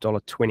Roosters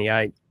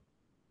 $1.28.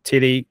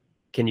 Teddy,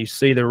 can you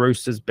see the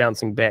Roosters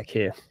bouncing back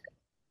here?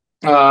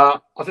 I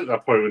think they'll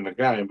probably win the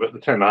game, but the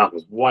 10.5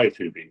 is way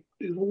too big.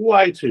 It's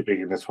way too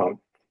big in this one.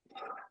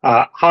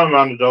 Home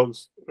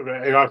underdogs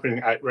in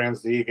opening 8 rounds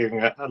of the year, getting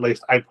at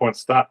least 8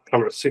 points start,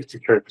 cover at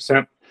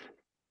 63%.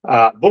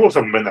 Bulldogs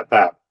haven't been that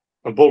bad.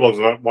 The Bulldogs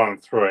are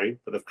 1-3,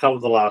 but they've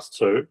covered the last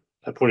 2.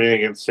 They're putting in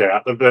against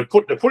South. They're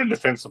putting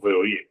defensively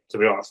all year, to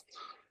be honest.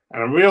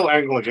 And a real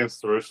angle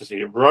against the Roosters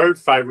here. Road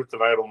favourite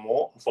available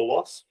more for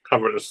loss,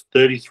 covered as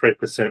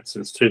 33%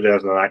 since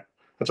 2008.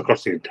 That's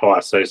across the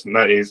entire season.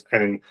 That is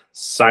an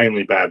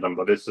insanely bad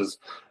number. This is,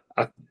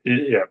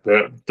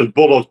 the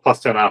Bulldogs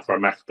plus 10.5 are a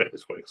max bet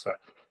this week. So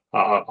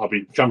I'll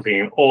be jumping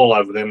in all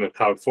over them. They've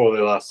covered 4 of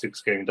their last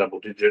 6 getting double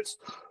digits.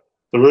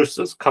 The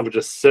Roosters covered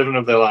just 7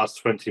 of their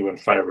last 20 when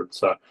favoured.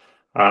 So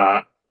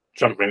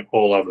jumping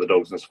all over the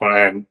Dogs in this one.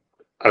 And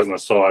as an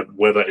aside,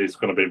 weather is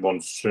going to be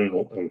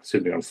monsoonal in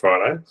Sydney on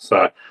Friday.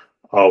 So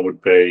I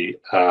would be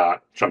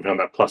jumping on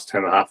that plus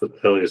 10.5 as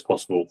early as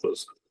possible,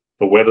 because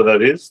the weather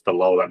that is, the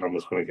lower that number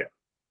is going to get.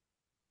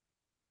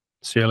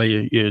 Searle,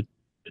 you're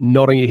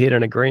nodding your head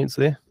in agreement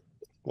there.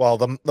 Well,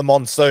 the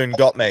monsoon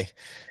got me.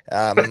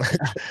 I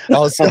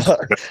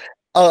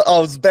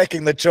was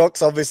backing the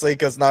Chooks, obviously,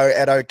 because no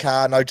Addo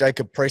Carr, no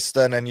Jacob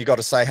Preston, and you got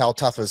to say how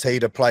tough is he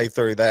to play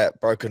through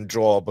that broken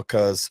jaw,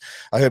 because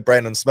I heard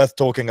Brandon Smith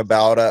talking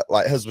about it,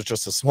 like his was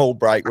just a small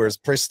break, whereas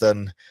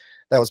Preston,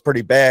 that was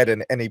pretty bad,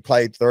 and he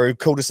played through.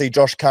 Cool to see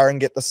Josh Curran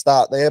get the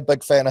start there.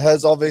 Big fan of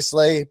his,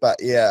 obviously, but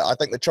yeah, I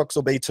think the Chooks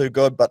will be too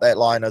good, but that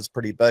line is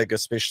pretty big,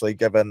 especially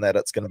given that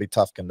it's going to be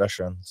tough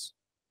conditions.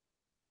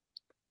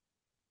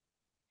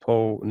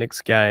 Paul,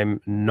 next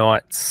game,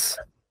 Knights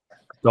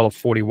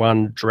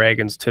 $1.41,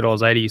 Dragons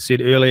 $2.80. You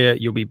said earlier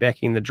you'll be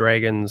backing the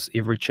Dragons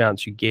every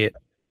chance you get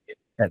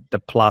at the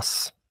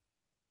plus.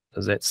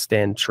 Does that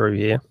stand true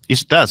here?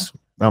 Yes, it does.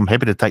 I'm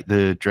happy to take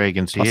the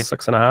Dragons here. Plus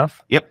 6.5?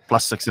 Yep,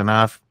 plus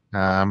 6.5.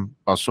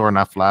 I saw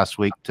enough last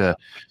week to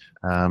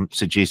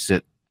suggest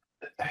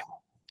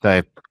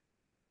that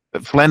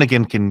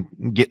Flanagan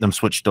can get them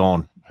switched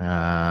on.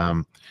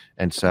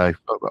 And so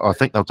I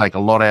think they'll take a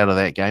lot out of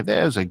that game.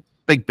 That was a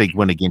big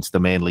win against the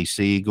Manly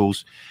Sea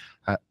Eagles.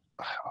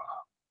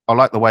 I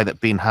like the way that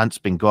Ben Hunt's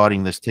been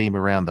guiding this team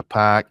around the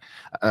park.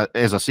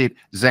 As I said,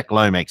 Zach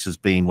Lomax has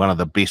been one of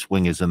the best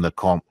wingers in the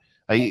comp.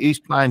 He's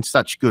playing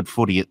such good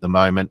footy at the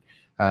moment,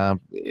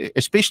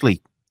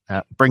 especially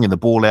bringing the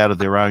ball out of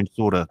their own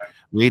sort of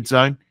red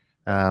zone.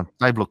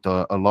 They've looked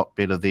a lot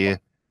better there.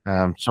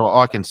 So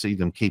I can see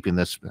them keeping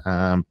this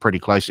pretty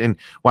close. And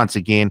once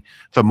again,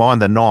 for mine,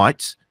 the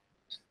Knights,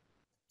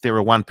 they're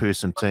a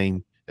one-person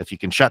team. If you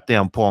can shut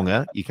down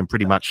Ponga, you can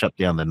pretty much shut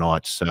down the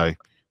Knights. So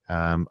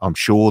I'm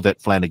sure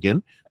that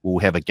Flanagan will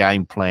have a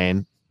game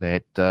plan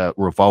that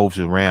revolves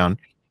around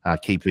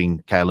keeping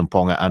Kalen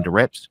Ponga under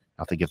wraps.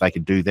 I think if they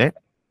can do that,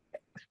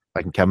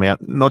 they can come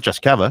out, not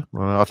just cover.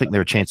 I think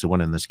they're a chance of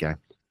winning this game.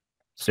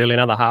 Certainly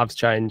another halves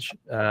change.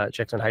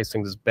 Jackson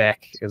Hastings is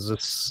back. Is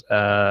this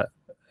a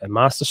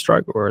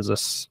masterstroke, or is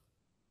this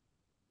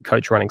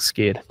coach running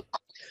scared?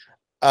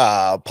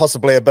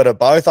 Possibly a bit of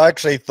both. I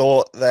actually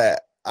thought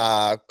that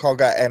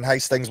Cogger and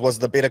Hastings was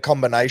the better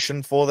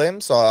combination for them,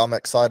 so I'm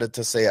excited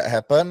to see it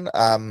happen.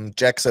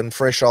 Jackson,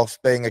 fresh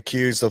off being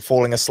accused of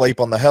falling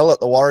asleep on the hill at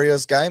the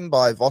Warriors game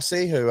by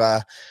Vossi, who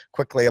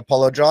quickly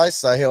apologised,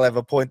 so he'll have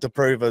a point to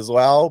prove as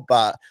well.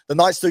 But the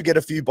Knights do get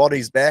a few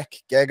bodies back.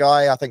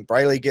 Gagai, I think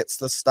Brayley gets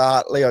the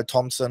start. Leo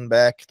Thompson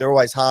back. They're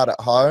always hard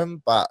at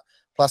home, but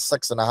plus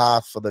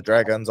 6.5 for the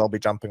Dragons. I'll be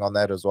jumping on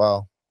that as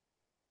well.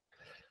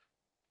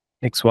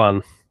 Next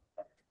one.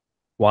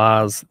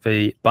 Was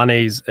the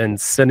Bunnies in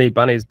Sydney.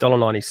 Bunnies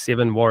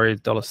 $1.97,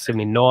 Warriors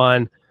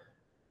 $1.79.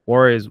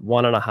 Warriors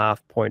 1.5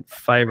 point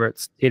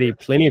favourites. Teddy,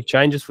 plenty of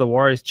changes for the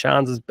Warriors.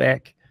 Chance is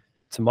back.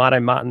 Tomato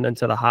Martin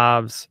into the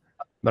halves.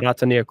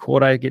 Marata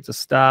Niokore gets a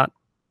start.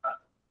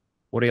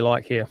 What do you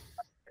like here?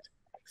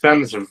 I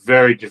found this a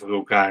very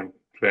difficult game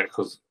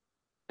because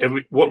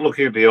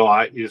looking at the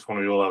eye, you just want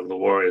to be all over the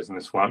Warriors in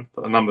this one,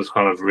 but the numbers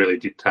kind of really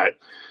dictate.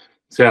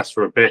 Souths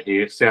for a bet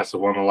here. Souths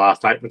have won the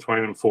last 8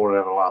 between them, 4 out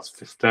of the last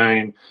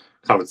 15,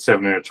 covered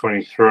 7 out of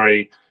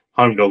 23.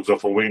 Home Dogs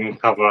off a win,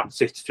 cover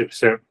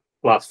 62%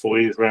 last 4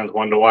 years, rounds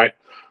 1 to 8.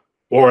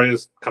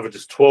 Warriors covered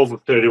just 12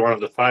 of 31 of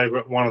the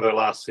favourite, 1 of their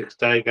last 6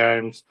 day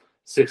games,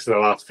 6 of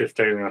their last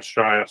 15 in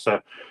Australia. So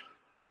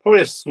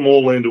probably a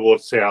small lean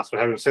towards South,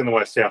 but having seen the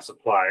way Souths are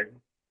playing,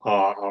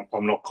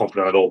 I'm not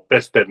confident at all.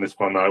 Best bet in this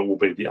one, though, will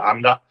be the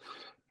under.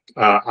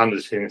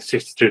 Under's hitting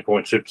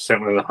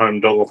 62.2% with a home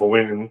dog off a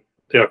win in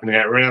the opening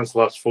 8 rounds the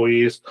last 4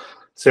 years.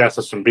 South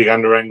has some big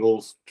under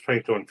angles,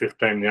 22 and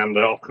 15 the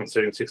under, off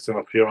conceding 16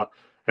 off fewer,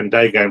 and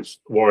day games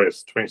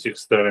Warriors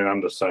 26-13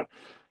 under. So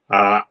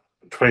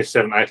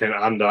 27-18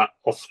 under,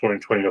 off scoring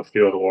 20 off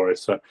fewer the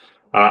Warriors. So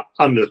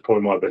under is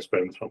probably my best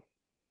bet in this one.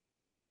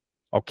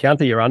 I'll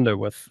counter your under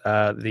with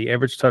the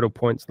average total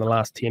points in the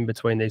last 10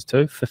 between these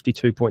two,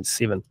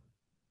 52.7.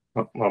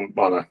 I know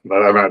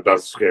that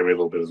does scare me a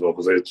little bit as well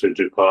because these two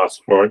do pass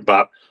scoring,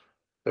 but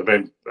they've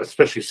been,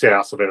 especially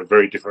South, have been a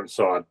very different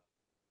side.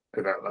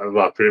 In that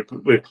last period.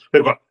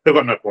 They've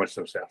got no points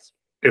themselves.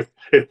 If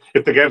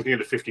the game's going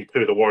to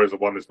 52, the Warriors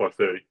have won this by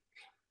 30.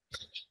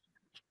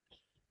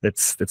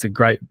 That's a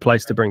great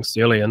place to bring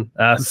Searle in.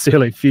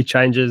 Searle, a few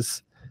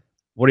changes.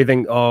 What do you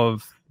think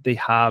of the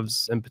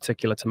halves, in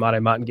particular, Tomato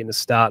Martin getting the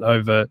start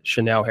over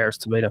Chanel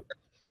Harris-Tamita?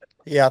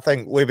 Yeah, I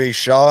think Webby's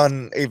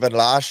shown even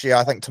last year.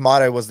 I think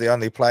Tomato was the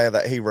only player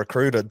that he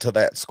recruited to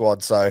that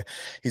squad. So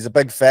he's a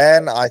big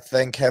fan. I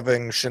think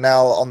having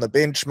Chanel on the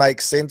bench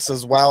makes sense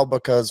as well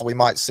because we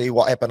might see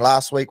what happened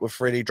last week with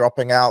Freddie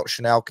dropping out.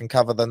 Chanel can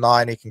cover the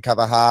 9. He can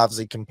cover halves.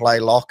 He can play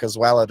lock as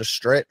well at a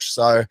stretch.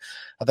 So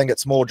I think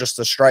it's more just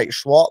a straight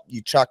swap.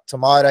 You chuck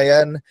Tomato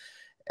in.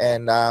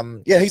 And,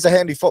 yeah, he's a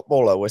handy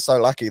footballer. We're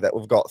so lucky that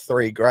we've got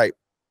 3 great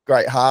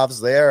halves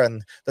there,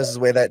 and this is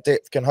where that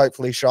depth can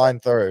hopefully shine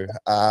through.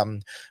 I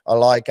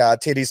like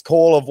Teddy's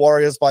call of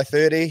Warriors by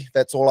 30.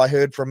 That's all I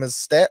heard from his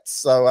stats,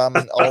 so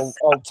I'll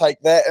take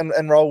that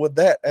and roll with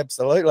that.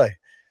 Absolutely.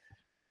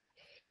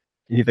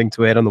 Anything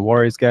to add on the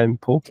Warriors game,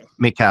 Paul?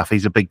 Metcalf,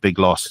 he's a big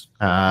loss.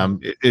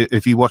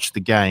 If you watch the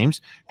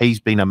games, he's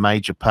been a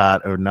major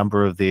part of a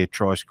number of their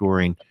try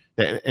scoring,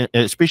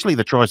 especially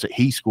the tries that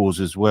he scores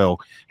as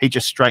well. He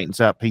just straightens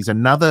up. He's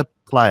another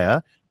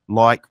player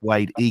like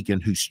Wade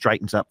Egan, who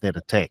straightens up that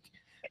attack,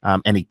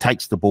 and he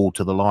takes the ball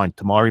to the line.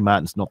 Tamari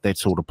Martin's not that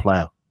sort of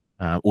player,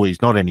 or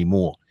he's not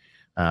anymore.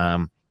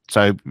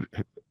 So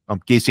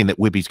I'm guessing that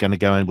Webby's going to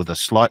go in with a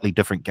slightly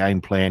different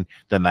game plan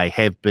than they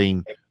have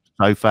been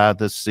so far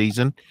this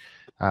season.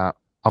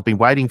 I've been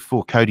waiting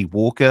for Cody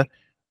Walker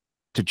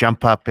to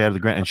jump up out of the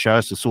ground and show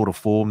us the sort of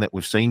form that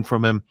we've seen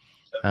from him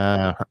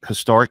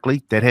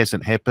historically. That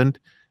hasn't happened.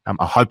 I'm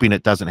hoping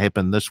it doesn't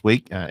happen this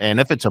week. And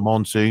if it's a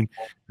monsoon,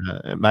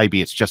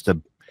 maybe it's just a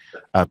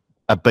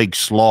big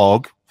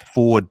slog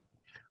forward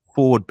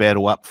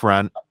battle up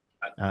front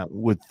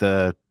with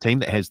the team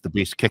that has the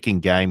best kicking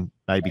game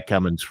maybe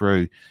coming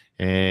through.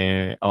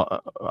 And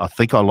I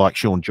think I like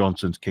Sean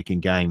Johnson's kicking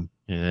game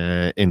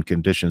in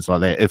conditions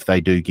like that if they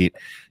do get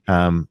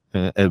a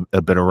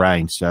bit of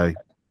rain. So,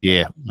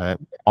 yeah,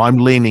 I'm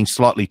leaning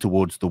slightly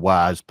towards the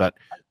Wars, but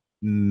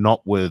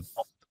not with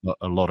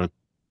a lot of,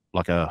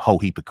 like a whole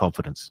heap of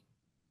confidence.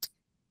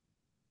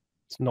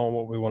 It's not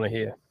what we want to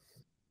hear.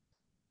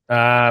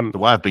 The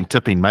way I've been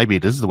tipping, maybe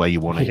it is the way you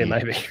want to hear.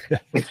 Maybe.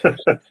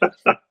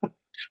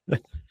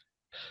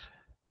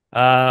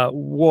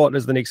 What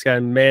is the next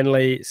game?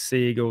 Manly,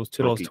 Seagulls,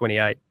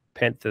 $2.28.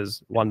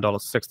 Panthers,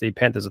 $1.60.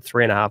 Panthers are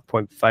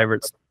 3.5-point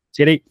favourites.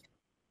 Teddy?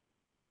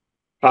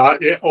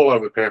 Yeah, all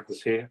over the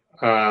Panthers here,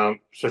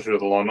 especially with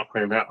the line not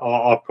coming out.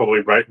 I'll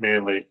probably rate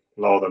Manly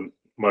lower than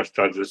most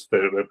judges.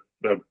 They're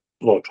a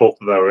lot of talk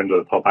that they were into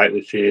the top 8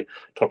 this year,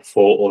 top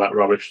 4, all that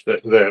rubbish.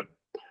 They're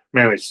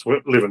Manly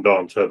live and die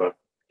on Turbo,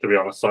 to be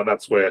honest. So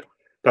that's where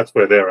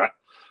they're at.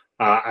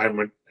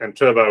 And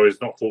Turbo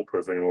is not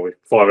foolproof anymore.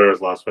 5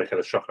 errors last week, had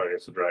a shocker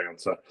against the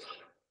Dragons. So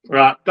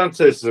don't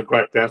say this is a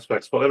great bounce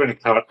back spot. They've only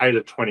covered 8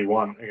 of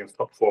 21 against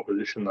top 4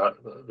 position.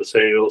 The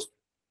Seagulls.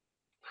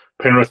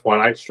 Penrith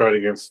won 8 straight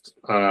against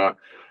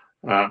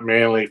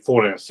Manly,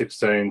 14 of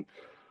 16.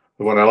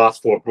 They won their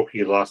last 4 at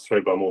Brookie, the last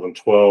 3 by more than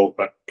 12.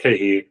 But key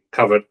here,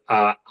 covered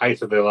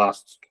 8 of their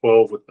last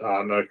 12 with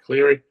no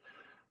Cleary.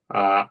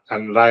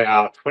 And they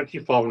are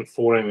 25 and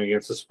 14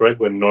 against the spread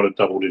when not a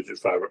double-digit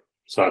favourite.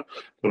 So I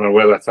don't know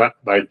where that's at.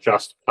 They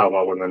just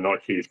cover when they're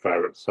not huge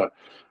favourites. So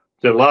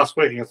the last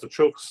week against the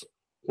Chooks,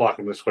 like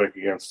them this week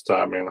against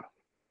Manly.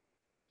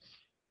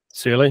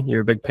 Searle,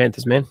 you're a big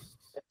Panthers man.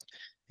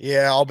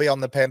 Yeah, I'll be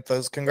on the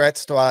Panthers.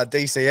 Congrats to our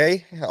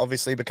DCE.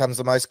 Obviously becomes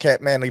the most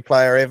capped Manly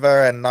player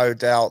ever, and no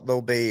doubt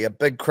there'll be a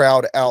big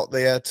crowd out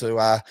there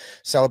to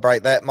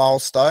celebrate that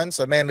milestone.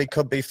 So Manly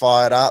could be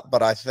fired up,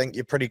 but I think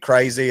you're pretty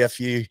crazy if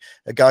you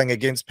are going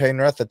against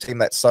Penrith, a team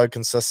that's so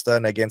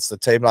consistent, against a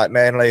team like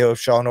Manly who have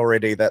shown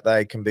already that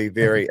they can be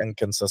very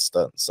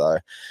inconsistent. So,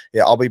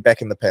 yeah, I'll be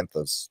back in the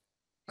Panthers.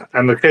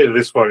 And the key to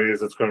this one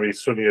is it's going to be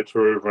Sunia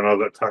Taruva and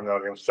other Tanga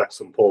against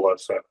Jackson Paulo.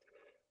 So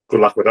good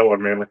luck with that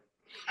one, Manly.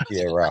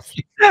 Yeah, rough.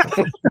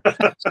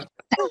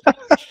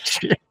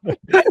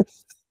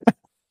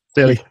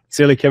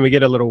 Searle, can we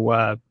get a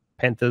little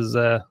Panthers?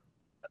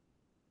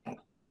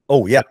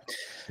 Oh, yeah.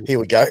 Here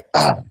we go.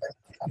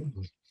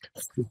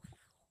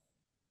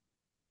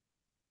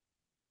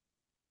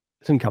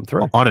 Didn't come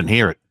through. I didn't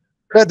hear it.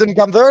 That didn't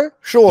come through?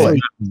 Surely.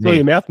 Saw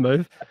your mouth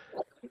move.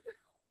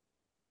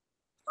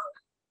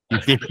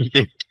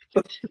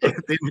 There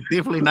was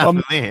definitely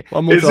nothing there.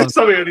 One more Is time. this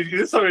something? Is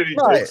this something?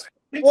 Mate,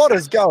 what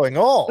is going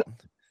on?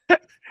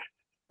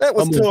 That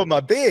was One two more. of my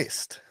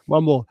best.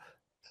 One more.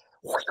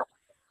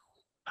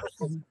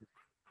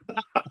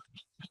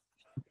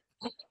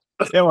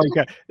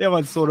 That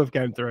one sort of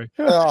came through.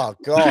 Oh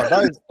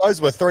God,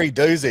 those were three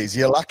doozies.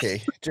 You're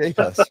lucky.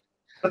 Jeepers.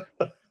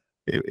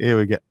 Here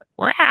we go.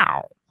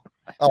 Wow.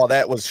 Oh,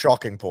 that was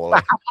shocking,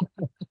 Paulie.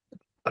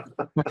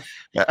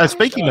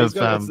 Speaking Oh, of,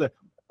 he's got-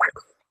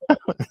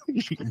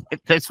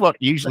 that's what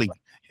usually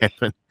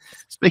happens.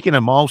 Speaking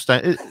of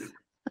milestone,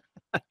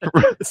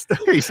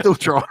 he's still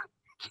trying.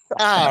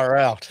 Far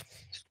out.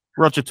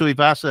 Roger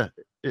Tuivasa,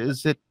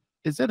 is that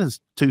his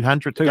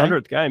 200th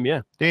 200th game,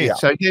 yeah. Yeah.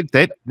 So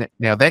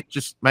that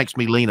just makes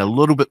me lean a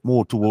little bit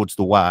more towards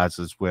the Wars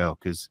as well,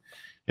 because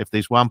if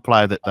there's one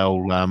player that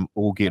they'll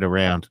all get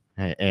around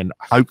and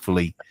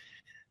hopefully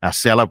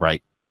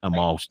celebrate a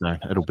milestone,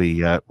 it'll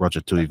be Roger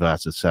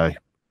Tuivasa. So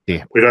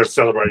yeah, We don't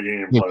celebrate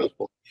union players.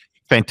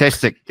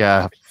 fantastic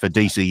for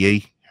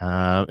DCE.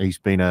 He's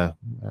been a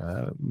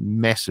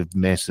massive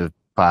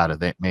part of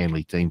that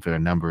Manly team for a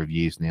number of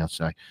years now.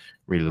 So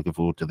really looking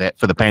forward to that.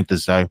 For the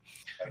Panthers, though,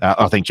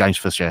 I think James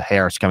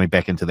Fisher-Harris coming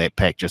back into that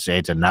pack just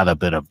adds another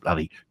bit of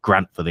bloody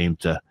grunt for them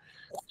to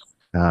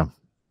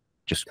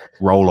just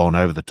roll on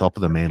over the top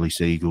of the Manly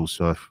Seagulls.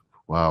 So,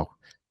 wow.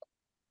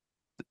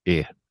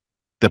 Yeah.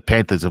 The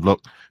Panthers have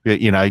looked,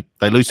 you know,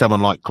 they lose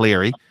someone like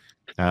Cleary,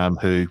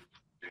 who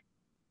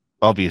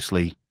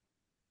obviously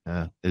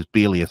is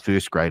barely a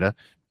first grader,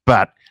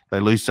 but they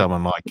lose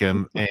someone like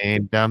him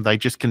and they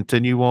just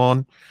continue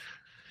on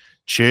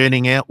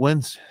churning out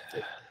wins.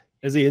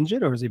 Is he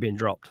injured or has he been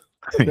dropped?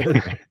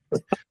 It's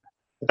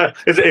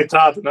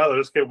hard to know. They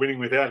just kept winning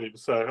without him,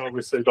 so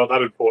obviously not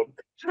that important.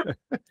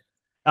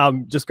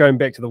 Just going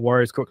back to the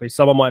Warriors quickly,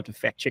 someone might have to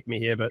fact check me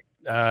here, but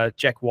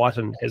Jack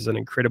Whiten has an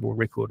incredible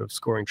record of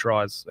scoring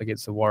tries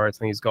against the Warriors. I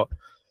think he's got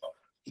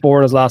 4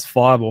 in his last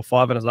 5 or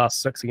 5 in his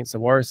last 6 against the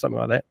Warriors, something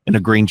like that. In a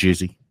green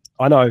jersey.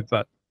 I know,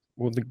 but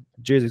the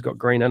jersey's got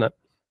green in it.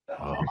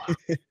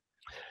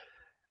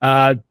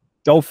 Oh.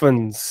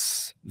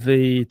 Dolphins,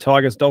 the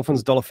Tigers,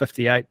 Dolphins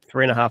 $1.58,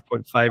 3.5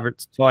 point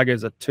favourites.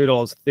 Tigers are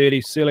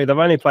 $2.30. Searle, they've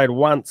only played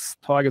once.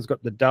 Tigers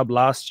got the dub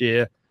last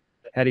year.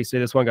 How do you see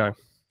this one going?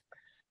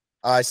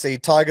 I see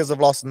Tigers have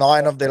lost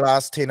 9 of their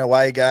last 10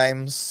 away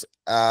games.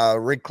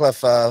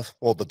 Redcliffe,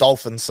 the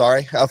Dolphins,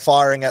 sorry, are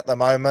firing at the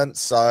moment.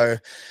 So,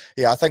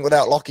 yeah, I think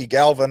without Lockie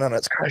Galvin, and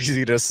it's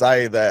crazy to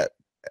say that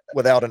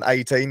without an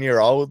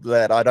 18-year-old,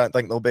 that I don't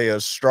think they'll be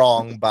as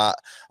strong, but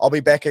I'll be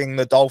backing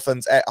the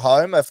Dolphins at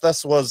home. If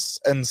this was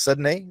in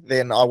Sydney,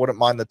 then I wouldn't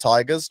mind the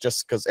Tigers,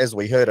 just because, as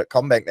we heard at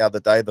Combank the other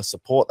day, the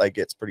support they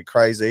get's pretty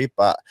crazy.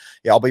 But,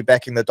 yeah, I'll be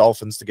backing the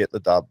Dolphins to get the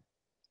dub.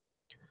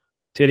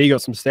 Teddy, you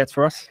got some stats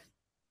for us?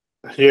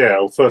 Yeah,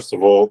 well, first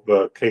of all,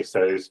 the key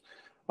stat is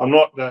I'm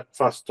not that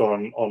fussed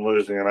on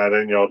losing an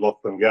 18-year-old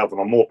Lachlan Galvin.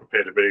 I'm more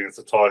prepared to bet against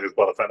the Tigers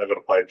by the fact they've got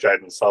to play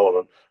Jaden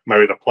Sullivan,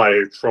 maybe the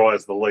player who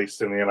tries the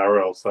least in the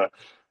NRL. So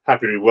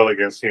happy to be well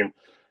against him.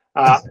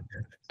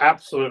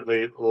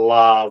 Absolutely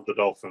love the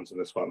Dolphins in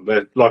this one.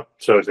 They're, like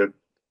Searle said,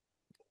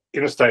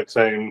 interstate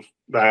teams,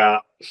 they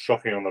are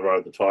shocking on the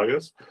road, the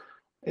Tigers.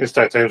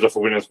 Interstate teams off a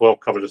win as well,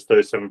 covered just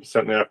 37%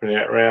 in the opening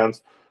 8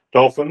 rounds.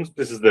 Dolphins,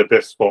 this is their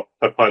best spot.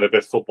 They play their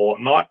best football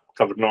at night,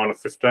 covered 9 of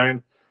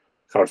 15.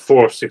 Covered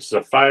 4 of 6 as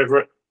a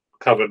favourite.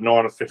 Covered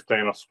 9 of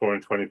 15 off scoring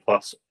 20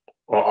 plus.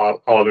 I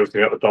love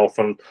everything about the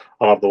Dolphins.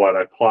 I love the way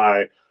they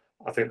play.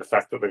 I think the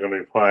fact that they're going to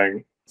be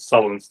playing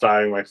Sullivan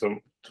staying makes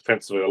them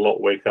defensively a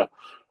lot weaker.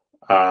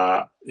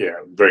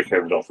 Very keen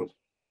on the Dolphins.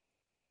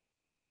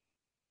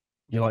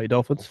 You like your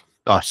Dolphins?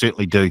 I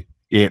certainly do.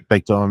 Yeah,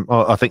 big time.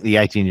 I think the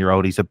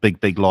 18-year-old, he's a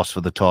big loss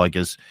for the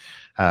Tigers.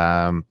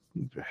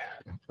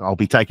 I'll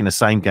be taking the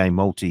same game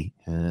multi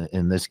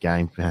in this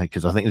game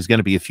because I think there's going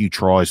to be a few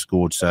tries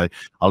scored. So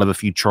I'll have a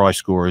few try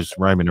scorers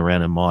roaming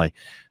around in my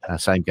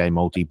same game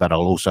multi, but I'll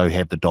also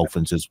have the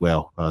Dolphins as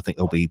well. I think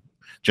they'll be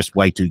just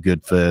way too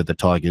good for the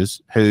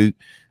Tigers, who,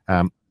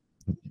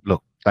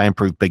 look, they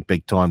improved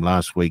big time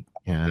last week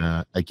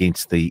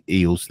against the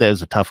Eels. That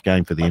was a tough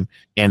game for them.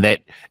 And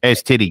that,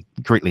 as Teddy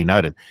correctly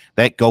noted,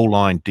 that goal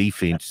line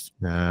defense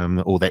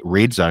or that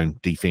red zone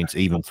defense,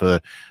 even for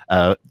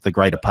the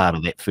greater part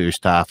of that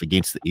first half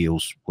against the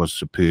Eels, was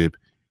superb.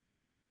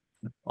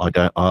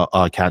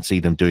 I can't see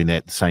them doing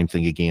that the same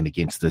thing again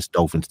against this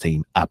Dolphins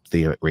team up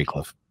there at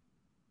Redcliffe.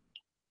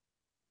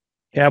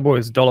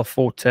 Cowboys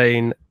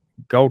 $1.14.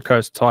 Gold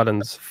Coast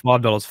Titans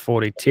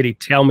 $5.40. Teddy,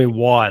 tell me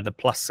why the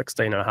plus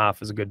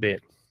 16.5 is a good bet.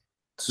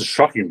 It's a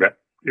shocking bet.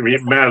 I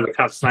mean, man, the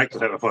cut snakes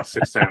at the plus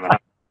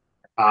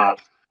 16.5.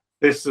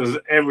 This is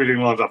everything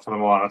lines up for the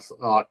minus.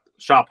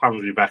 Sharp Huns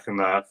will be back in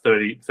the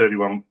 30,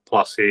 31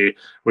 plus here.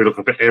 We're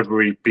looking for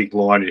every big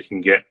line you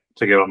can get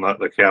to get on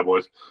the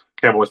Cowboys.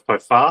 Cowboys play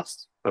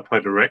fast. They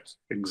play direct.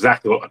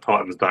 Exactly what the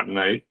Titans don't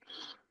need.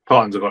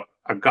 Titans have got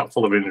a gut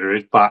full of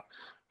injuries, but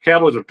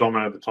Cowboys have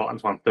dominated the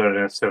Titans, won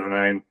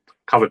 13-17,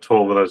 covered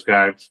 12 of those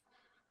games.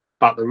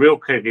 But the real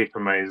key here for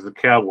me is the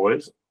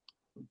Cowboys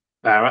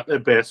They're at their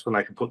best when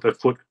they can put their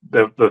foot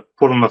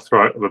on the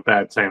throat of a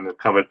bad team. They've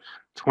covered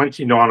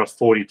 29 of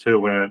 42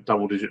 when a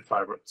double-digit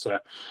favourite. So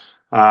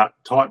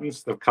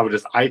Titans, they've covered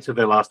just 8 of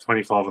their last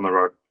 25 on the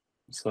road.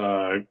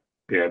 So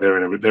yeah,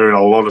 they're in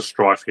a lot of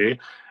strife here.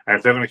 And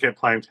if they're going to keep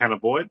playing Tanner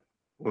Boyd,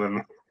 well,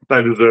 then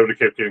they deserve to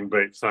keep getting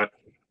beat. So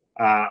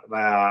they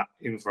are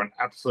in for an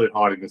absolute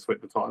hiding this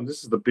week, the Titans.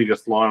 This is the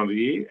biggest line of the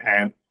year,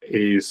 and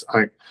is,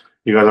 I think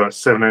you guys are at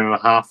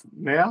 17.5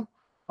 now.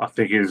 I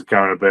think it is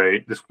going to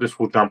be, this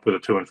will jump with a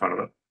 2 in front of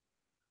it.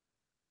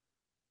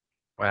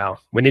 Wow.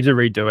 We need to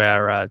redo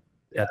our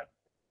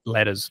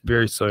ladders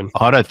very soon.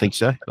 I don't think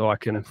so. So I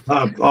can.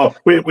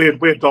 We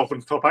had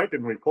Dolphins top 8,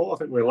 didn't we, Paul? I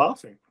think we were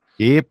laughing.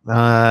 Yep.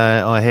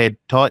 I had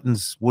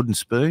Titans wooden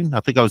spoon.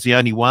 I think I was the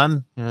only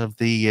one of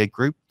the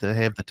group to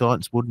have the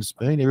Titans wooden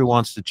spoon. Everyone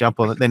wants to jump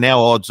on it. They're now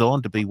odds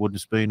on to be wooden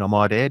spoon, I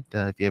might add,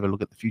 if you ever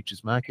look at the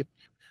futures market.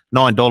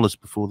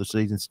 $9 before the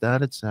season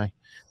started. So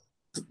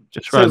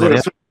just throw that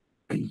out.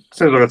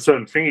 Sounds like a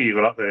certain finger you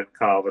got up there,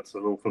 Karl. That's a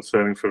little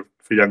concerning for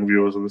young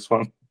viewers of this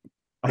one.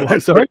 Oh,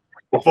 sorry?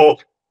 Oh.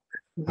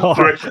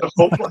 It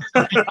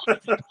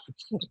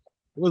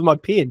was my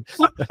pen.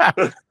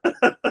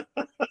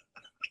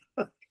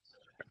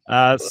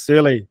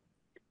 Searle,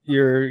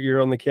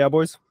 you're on the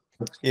Cowboys?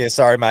 Yeah,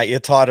 sorry, mate. Your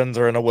Titans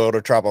are in a world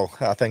of trouble.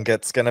 I think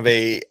it's going to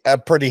be a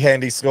pretty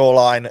handy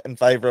scoreline in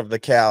favour of the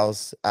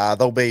Cows.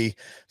 They'll be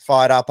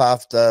fired up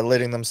after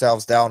letting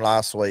themselves down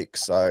last week.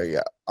 So,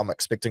 yeah, I'm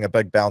expecting a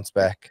big bounce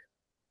back.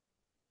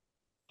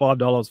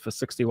 $5 for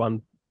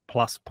 61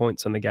 plus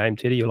points in the game,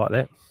 Teddy. You like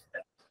that?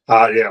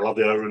 Yeah, I love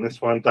the over in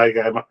this one. Day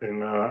game up in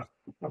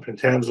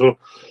Townsville.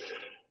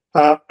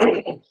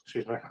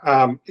 Excuse me.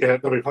 Yeah,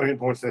 there'll be plenty of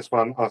points in this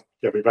one. I'll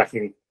be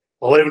backing.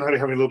 I'll even have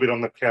a little bit on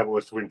the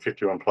Cowboys to win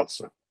 51 plus.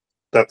 So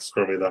that's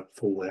going to be the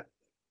full there.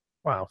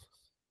 Wow.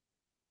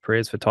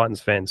 Prayers for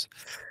Titans fans.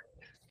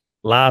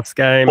 Last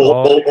game.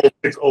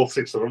 All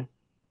six of them.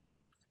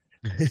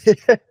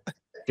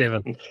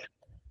 7.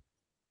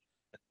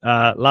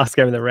 Last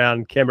game of the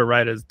round, Canberra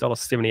Raiders,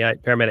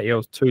 $1.78. Parramatta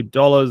Eels,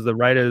 $2. The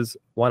Raiders,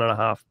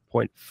 1.5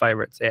 point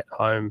favourites at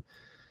home.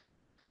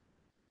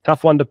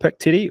 Tough one to pick,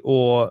 Teddy,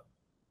 or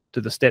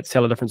do the stats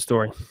tell a different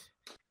story?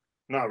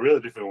 No, really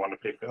difficult one to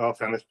pick. I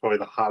found this probably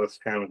the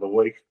hardest game of the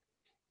week.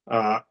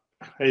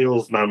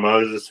 Eels, no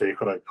Moses, so you've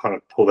got to kind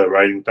of pull their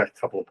rating back a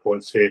couple of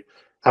points here.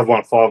 Have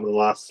won 5 of the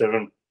last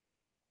 7.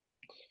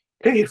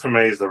 Key for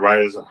me is the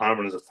Raiders at home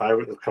and as a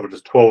favourite. They've covered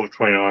just 12 of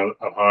 29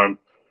 at home,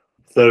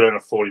 13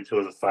 of 42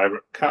 as a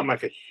favourite. Can't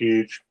make a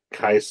huge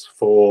case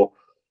for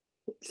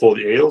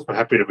the Eels, but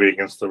happy to be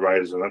against the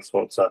Raiders, and that's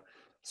what's a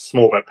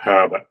small bet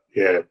power, but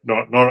yeah,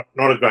 not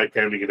a great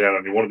game to get out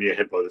on. You want to be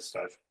ahead by this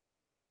stage.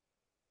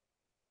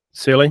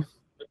 Searle,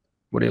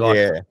 what do you like?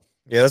 Yeah,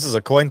 this is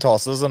a coin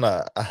toss, isn't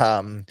it?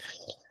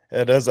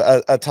 It is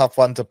a tough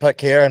one to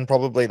pick here, and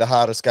probably the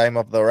hardest game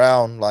of the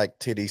round, like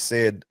Teddy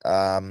said.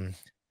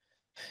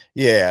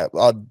 Yeah,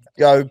 I'd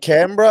go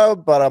Canberra,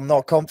 but I'm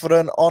not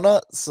confident on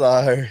it.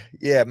 So,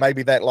 yeah,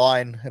 maybe that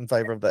line in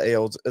favour of the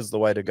Eels is the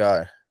way to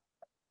go.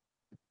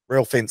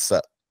 Real fence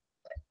sit.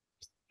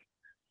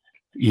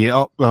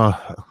 Yeah,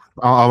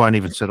 I won't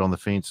even sit on the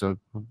fence. So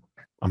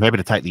I'm happy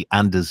to take the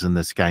unders in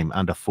this game,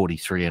 under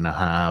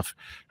 43.5.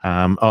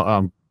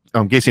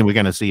 I'm guessing we're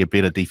going to see a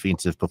better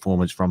defensive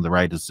performance from the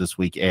Raiders this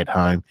week at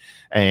home.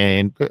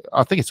 And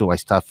I think it's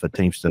always tough for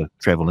teams to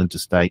travel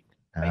interstate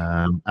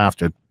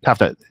after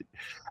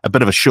a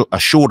bit of a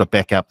shorter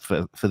backup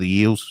for the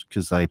Eels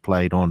because they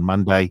played on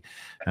Monday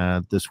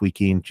this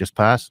weekend just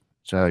past.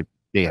 So,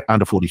 yeah,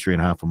 under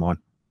 43.5 for mine.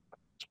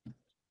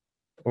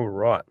 All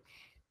right.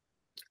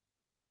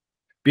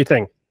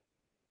 Betting.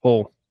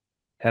 Paul,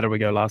 how did we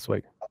go last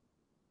week?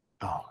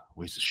 Oh,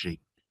 where's the sheet?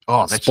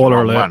 Oh, that's Spoiler the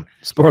wrong alert. one.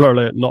 Spoiler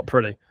alert, not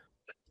pretty.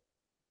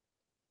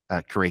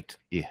 Correct.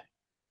 Yeah.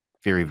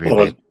 Very, very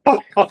bad.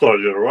 I thought I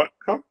did all right.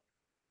 Huh?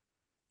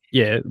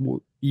 Yeah,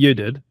 you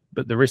did,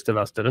 but the rest of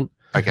us didn't.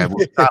 Okay,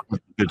 we'll start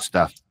with the good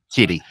stuff.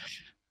 Teddy.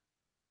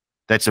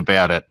 That's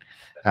about it.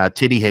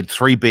 Teddy had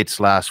 3 bets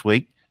last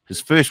week.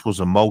 His first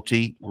was a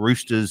multi,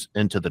 Roosters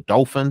into the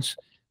Dolphins.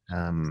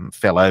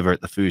 Fell over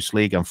at the first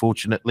leg,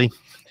 unfortunately.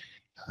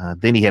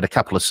 Then he had a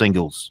couple of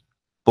singles.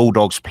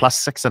 Bulldogs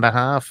plus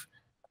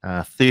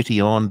 6.5,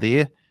 30 on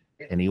there.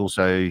 And he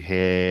also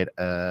had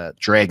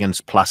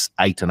Dragons plus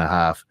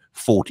 8.5,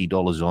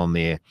 $40 on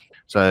there.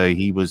 So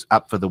he was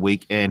up for the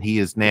week, and he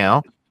is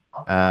now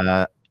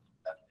up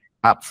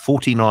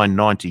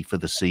 $49.90 for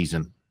the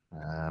season.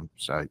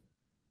 So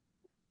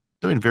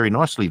doing very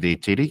nicely there,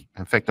 Teddy.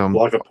 In fact, I'm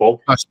like it,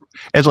 Paul.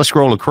 As I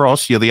scroll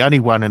across, you're the only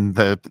one in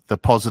the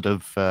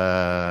positive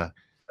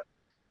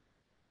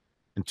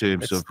in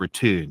terms of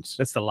returns.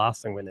 That's the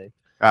last thing we need.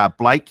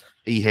 Blake,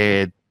 he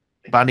had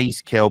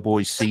Bunnies,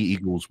 Cowboys, Sea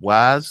Eagles,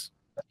 Wars.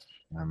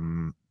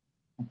 No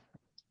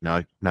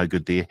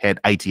good there. Had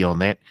 80 on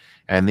that.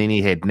 And then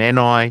he had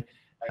Nanai,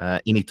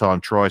 anytime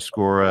try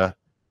scorer,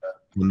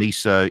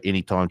 Maniso,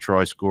 anytime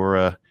try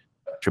scorer,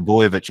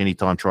 Trebojevic,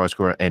 anytime try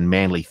scorer, and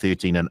Manly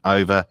 13 and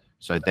over.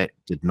 So that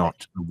did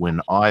not win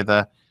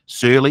either.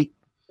 Searle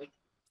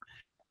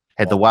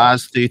Had the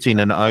Wars 13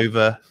 and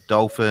over,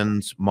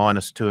 Dolphins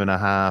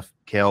 -2.5,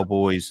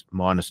 Cowboys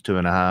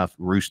 -2.5,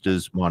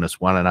 Roosters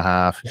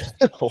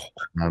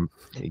 -1.5.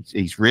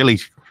 He's really.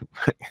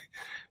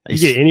 You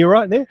get any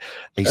right there?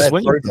 He's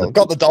swinging.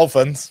 Got the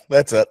Dolphins.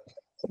 That's it.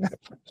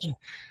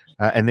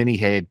 And then he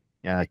had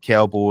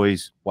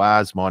Cowboys,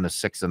 Wars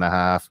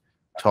 -6.5,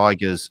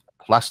 Tigers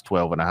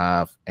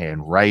 +12.5,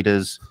 and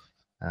Raiders.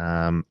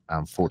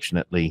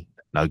 Unfortunately,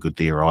 no good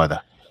there either.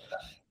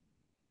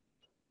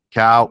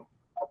 Karl,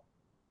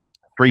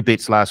 3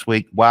 bets last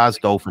week. Wars,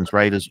 Dolphins,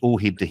 Raiders, all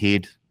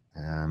head-to-head.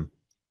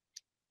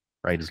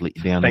 Raiders let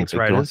you down. Thanks,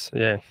 Raiders.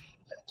 Yeah.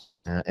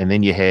 And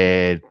then you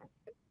had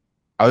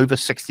over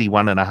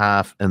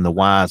 61.5 in the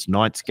Wars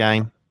Knights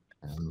game.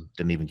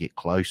 Didn't even get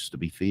close, to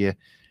be fair.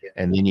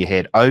 And then you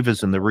had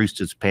overs in the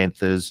Roosters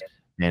Panthers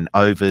and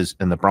overs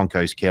in the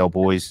Broncos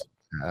Cowboys.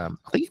 I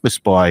think you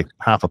missed by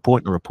half a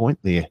point or a point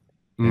there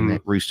in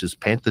that Roosters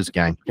Panthers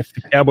game. If the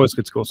Cowboys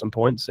could score some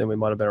points, then we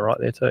might have been right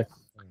there too.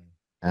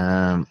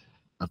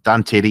 I've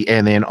done Teddy,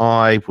 and then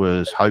I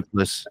was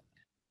hopeless.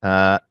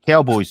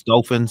 Cowboys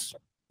Dolphins,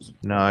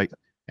 no.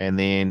 And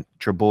then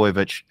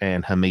Trebojevic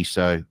and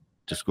Hamiso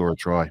to score a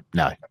try.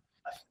 No.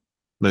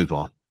 Move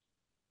on.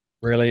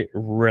 Really,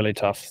 really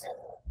tough.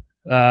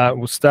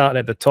 We'll start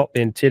at the top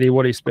then. Teddy,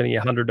 what are you spending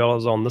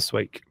 $100 on this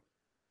week?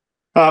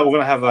 We're going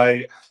to have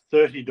a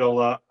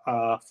 $30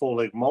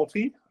 4-leg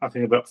multi. I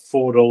think about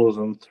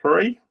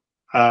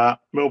 $4.03.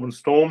 Melbourne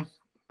Storm,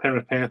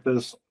 Penrith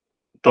Panthers,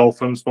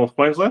 Dolphins, North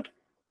Queensland.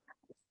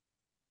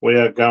 We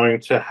are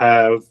going to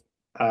have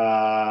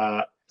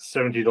 $70,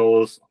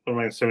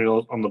 around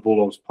 $70 on the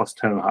Bulldogs plus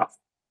 10.5.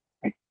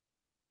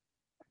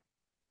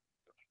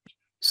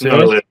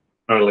 No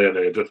layer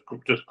there, just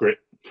grit.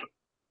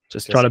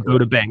 Just trying to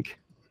build a bank.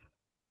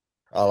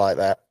 I like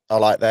that.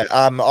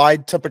 I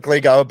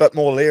typically go a bit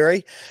more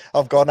leery.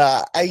 I've got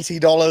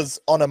 $80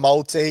 on a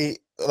multi.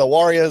 The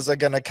Warriors are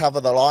going to cover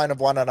the line of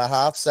 1.5.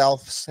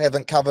 Souths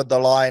haven't covered the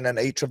line in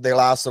each of their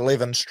last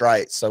 11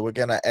 straight, so we're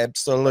going to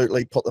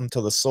absolutely put them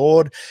to the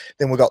sword.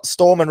 Then we've got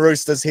Storm and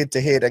Roosters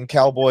head-to-head and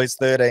Cowboys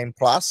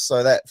 13+,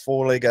 so that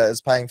 4-legger is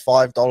paying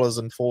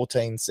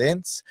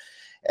 $5.14.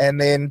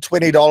 And then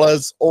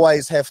 $20,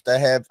 always have to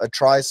have a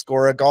try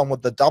scorer, gone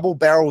with the double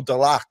barrel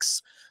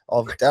deluxe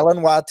of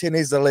Dallin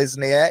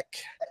Watene-Zelezniak,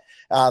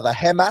 the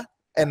Hammer,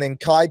 and then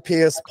Kai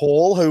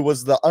Pearce-Paul, who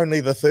was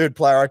only the third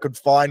player I could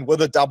find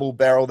with a double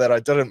barrel that I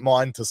didn't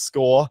mind to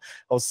score.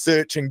 I was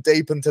searching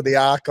deep into the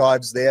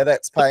archives there.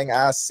 That's paying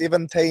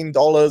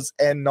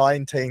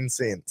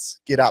 $17.19.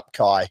 Get up,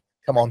 Kai.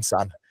 Come on,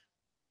 son.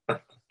 I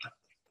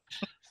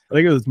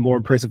think it was more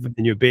impressive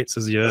than your bets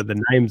as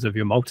the names of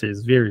your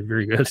multis. Very,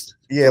 very good.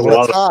 Yeah,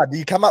 well, it's hard.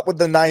 You come up with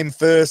the name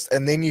first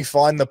and then you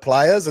find the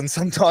players, and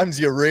sometimes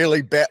you're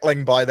really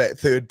battling by that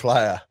third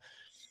player.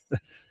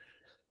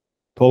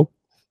 Paul?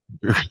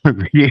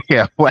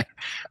 Yeah, where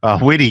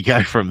do you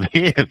go from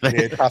there?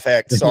 Yeah, tough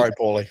act. Sorry,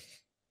 Paulie.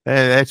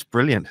 That's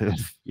brilliant.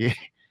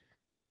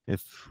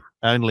 If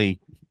only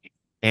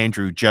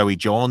Andrew Joey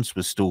Johns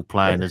was still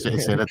playing. Is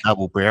that a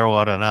double barrel?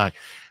 I don't know.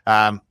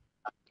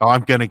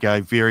 I'm going to go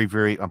I'm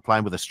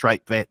playing with a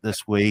straight bet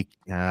this week.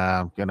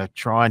 I'm going to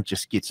try and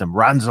just get some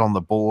runs on the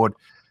board.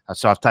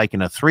 So I've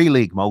taken a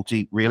 3-leg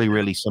multi, really,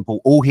 really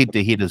simple, all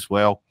head-to-head as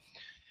well.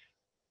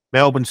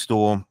 Melbourne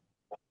Storm,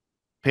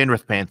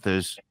 Penrith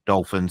Panthers,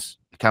 Dolphins.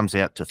 It comes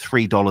out to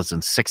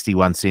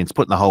 $3.61.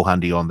 Putting the whole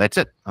hundy on. That's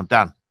it. I'm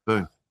done.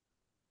 Boom.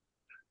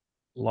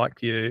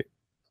 Like you.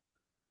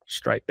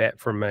 Straight bet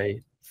from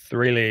me.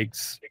 3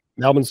 legs.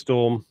 Melbourne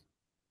Storm,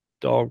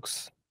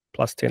 Dogs,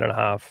 plus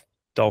 10.5.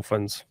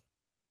 Dolphins,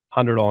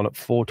 100 on at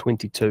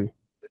 422.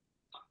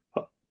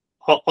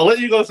 I'll let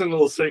you guys in a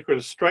little secret.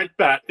 A straight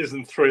bat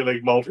isn't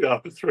 3-leg multi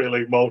after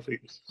 3-leg multi.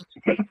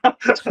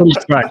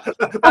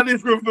 That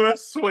is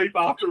reverse sweep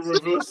after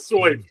reverse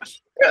sweep.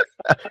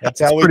 That's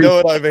how we do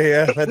it over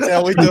here.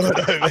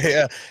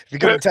 If you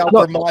couldn't tell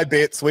from my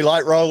bets, we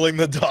like rolling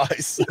the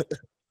dice.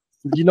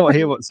 Did you not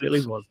hear what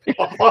Searle's was?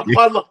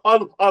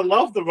 I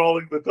love the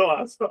rolling the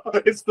dice.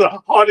 It's the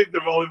hiding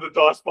the rolling the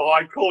dice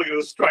behind calling it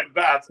a straight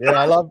bat. Yeah,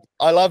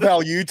 I love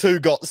how you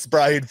two got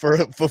sprayed for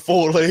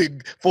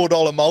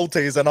 $4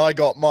 multis, and I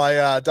got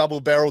my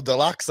double barrel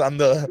deluxe through to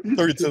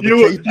the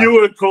keeper. You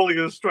weren't calling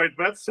it a straight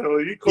bat,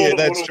 Searle. You called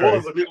it what it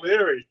was, a bit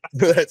leery.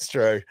 That's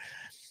true.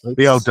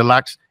 The old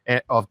deluxe.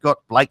 I've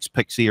got Blake's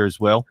picks here as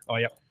well. Oh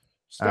yeah.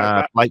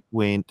 Blake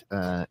went.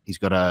 He's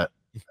got a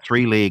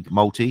 3-leg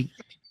multi.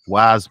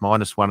 Wars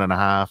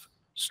 -1.5,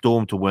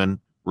 Storm to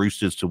win,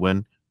 Roosters to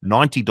win,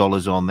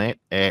 $90 on that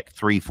at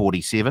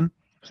 347.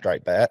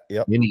 Straight bet,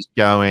 yep. Then he's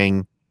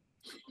going,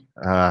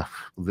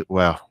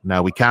 well,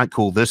 no, we can't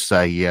call this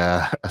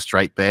a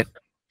straight bet.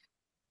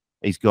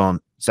 He's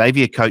gone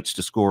Xavier Coates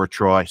to score a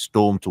try,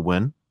 Storm to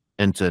win,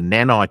 into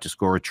Nanai to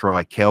score a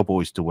try,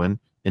 Cowboys to win,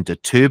 into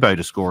Turbo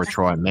to score a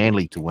try,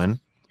 Manly to win,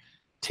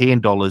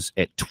 $10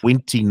 at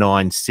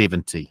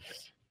 29.70.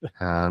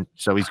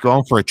 So he's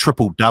gone for a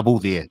triple double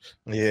there.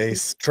 Yeah,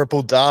 he's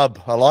triple dub.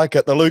 I like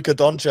it. The Luka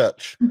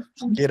Doncic.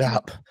 Get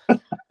up.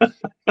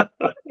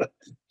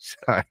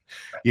 So,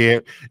 yeah,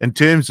 in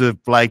terms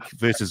of Blake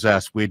versus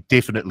us, we're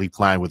definitely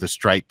playing with a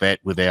straight bat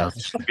with our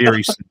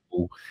very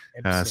simple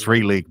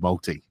three-leg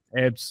multi.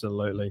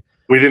 Absolutely.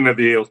 We didn't have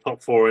the Eels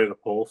top 4 either,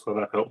 Paul, so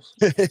that helps.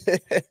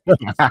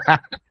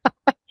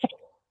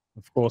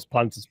 Of course,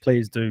 punters,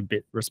 please do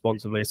bet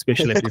responsibly,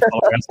 especially if you're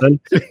following us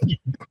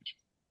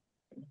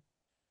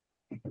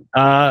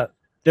in.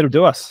 That'll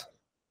do us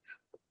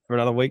for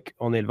another week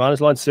on the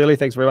Advantage Line. Searle,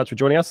 thanks very much for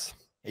joining us.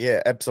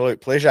 Yeah, absolute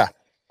pleasure.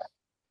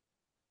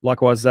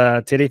 Likewise,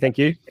 Teddy, thank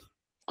you.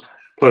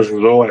 Pleasure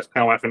as always.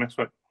 Can't wait for next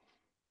week.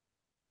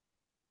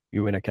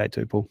 You win okay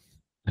too, Paul.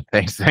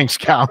 Thanks,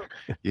 Karl.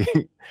 Yeah.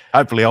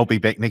 Hopefully, I'll be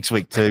back next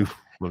week too.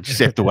 We'll just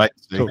have to wait.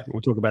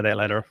 We'll talk about that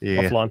later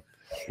offline.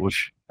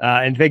 Whoosh.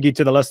 And thank you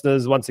to the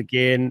listeners once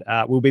again.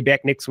 We'll be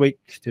back next week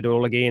to do it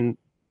all again.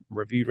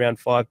 Review round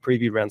 5,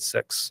 preview round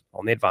 6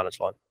 on the Advantage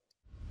Line.